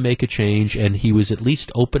trying to make a change, and he was at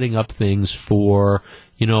least opening up things for,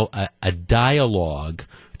 a dialogue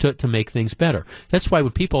to make things better. That's why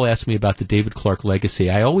when people ask me about the David Clark legacy,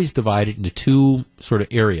 I always divide it into two sort of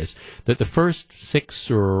areas. That the first 6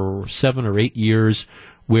 or 7 or 8 years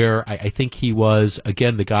where I think he was,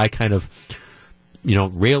 again, the guy kind of,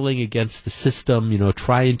 railing against the system,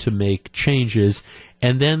 trying to make changes.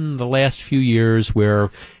 And then the last few years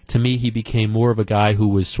where, to me, he became more of a guy who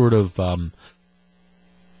was sort of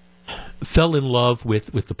fell in love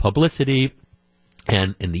with the publicity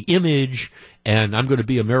and the image, and I'm going to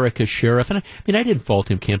be America's sheriff. And I didn't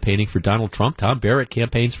fault him campaigning for Donald Trump. Tom Barrett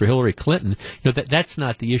campaigns for Hillary Clinton. That's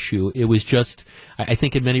not the issue. It was just, I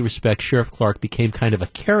think in many respects, Sheriff Clark became kind of a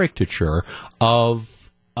caricature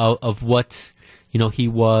of what, he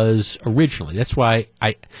was originally. That's why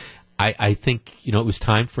I think, it was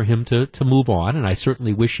time for him to move on, and I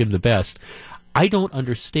certainly wish him the best. I don't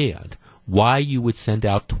understand why you would send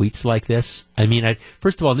out tweets like this.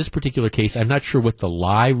 First of all, in this particular case, I'm not sure what the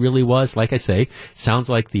lie really was. Like I say, sounds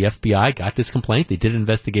like the FBI got this complaint. They did an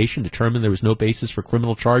investigation, determined there was no basis for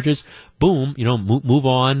criminal charges. Boom, move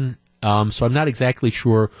on. So I'm not exactly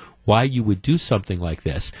sure why you would do something like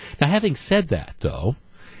this. Now, having said that,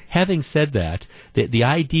 the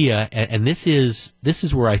idea, and this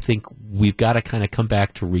is where I think we've got to kind of come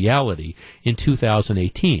back to reality in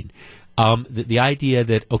 2018. The idea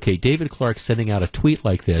that, okay, David Clark sending out a tweet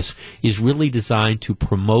like this is really designed to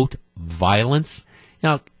promote violence.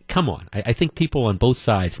 Now, come on. I think people on both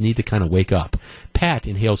sides need to kind of wake up. Pat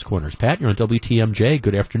in Hales Corners. Pat, you're on WTMJ.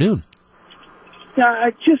 Good afternoon.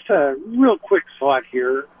 Yeah, just a real quick thought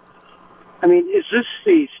here. Is this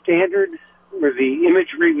the standard or the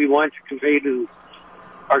imagery we want to convey to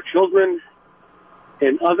our children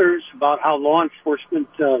and others about how law enforcement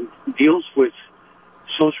deals with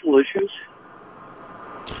social issues?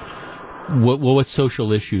 What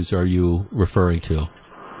social issues are you referring to?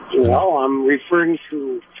 Well, I'm referring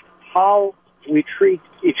to how we treat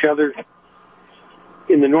each other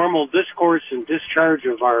in the normal discourse and discharge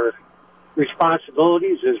of our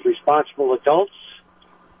responsibilities as responsible adults.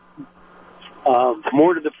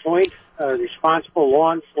 More to the point, responsible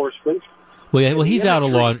law enforcement. Well, he's out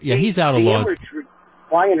of law. Yeah, he's out of law.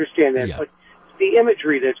 Well, I understand that, but the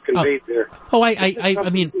imagery that's conveyed there. Oh, I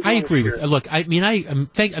agree with. Look, I'm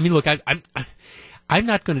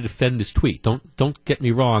not going to defend this tweet. Don't get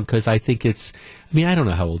me wrong, because I think it's. I don't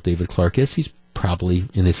know how old David Clark is. He's probably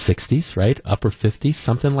in his 60s, right? Upper 50s,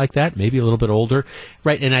 something like that. Maybe a little bit older,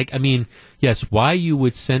 right? And yes, why you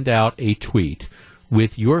would send out a tweet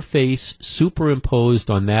with your face superimposed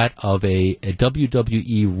on that of a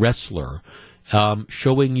WWE wrestler,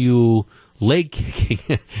 showing you leg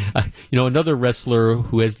kicking. Another wrestler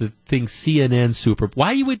who has the thing CNN Super.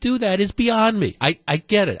 Why you would do that is beyond me. I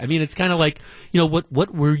get it. I mean, it's kind of like,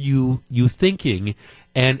 what were you thinking?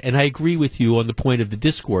 And I agree with you on the point of the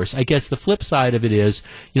discourse. I guess the flip side of it is,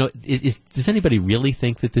 does anybody really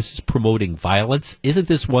think that this is promoting violence? Isn't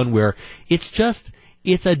this one where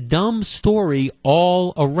it's a dumb story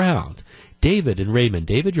all around? David and Raymond.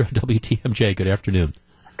 David, you're on WTMJ. Good afternoon.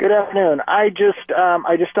 Good afternoon. I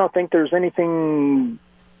just don't think there's anything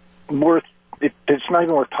worth. It's not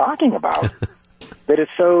even worth talking about. That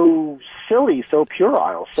it's so silly, so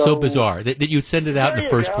puerile, so bizarre that you'd send it out in the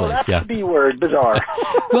first place. That's yeah, the B word, bizarre.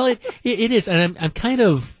 Well, it is, and I'm kind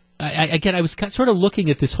of. I was sort of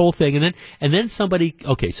looking at this whole thing, and then somebody,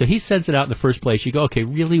 okay, so he sends it out in the first place. You go, okay,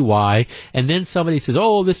 really, why? And then somebody says,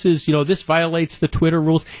 oh, this is, this violates the Twitter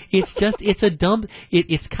rules. It's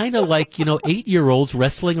it's kind of like, 8-year-olds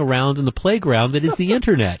wrestling around in the playground that is the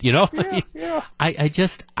internet, Yeah, I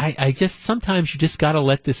just sometimes you just got to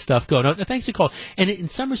let this stuff go. Now, thanks for calling. And in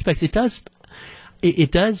some respects, it does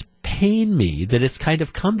pain me that it's kind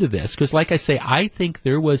of come to this, because like I say, I think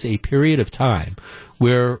there was a period of time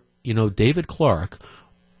where, David Clark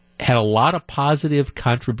had a lot of positive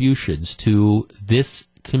contributions to this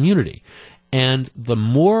community. And the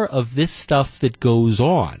more of this stuff that goes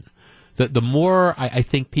on, the more I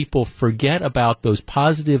think people forget about those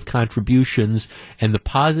positive contributions and the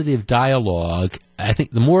positive dialogue. I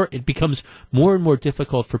think the more it becomes more and more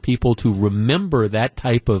difficult for people to remember that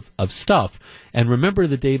type of stuff and remember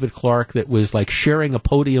the David Clark that was like sharing a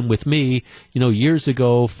podium with me, years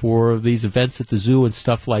ago for these events at the zoo and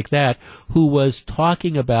stuff like that, who was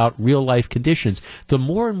talking about real life conditions. The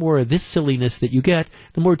more and more of this silliness that you get,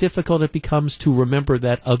 the more difficult it becomes to remember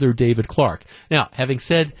that other David Clark. Now, having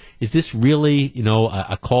said, is this really,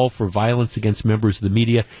 a call for violence against members of the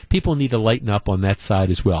media? People need to lighten up on that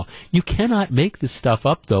side as well. You cannot make this stuff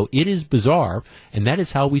up, though. It is bizarre, and that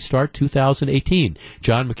is how we start 2018.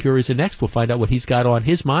 John McCure is next. We'll find out what he's got on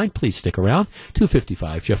his mind. Please stick around.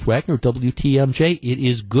 2:55. Jeff Wagner, WTMJ. It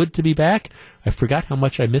is good to be back. I forgot how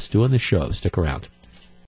much I missed doing this show. Stick around.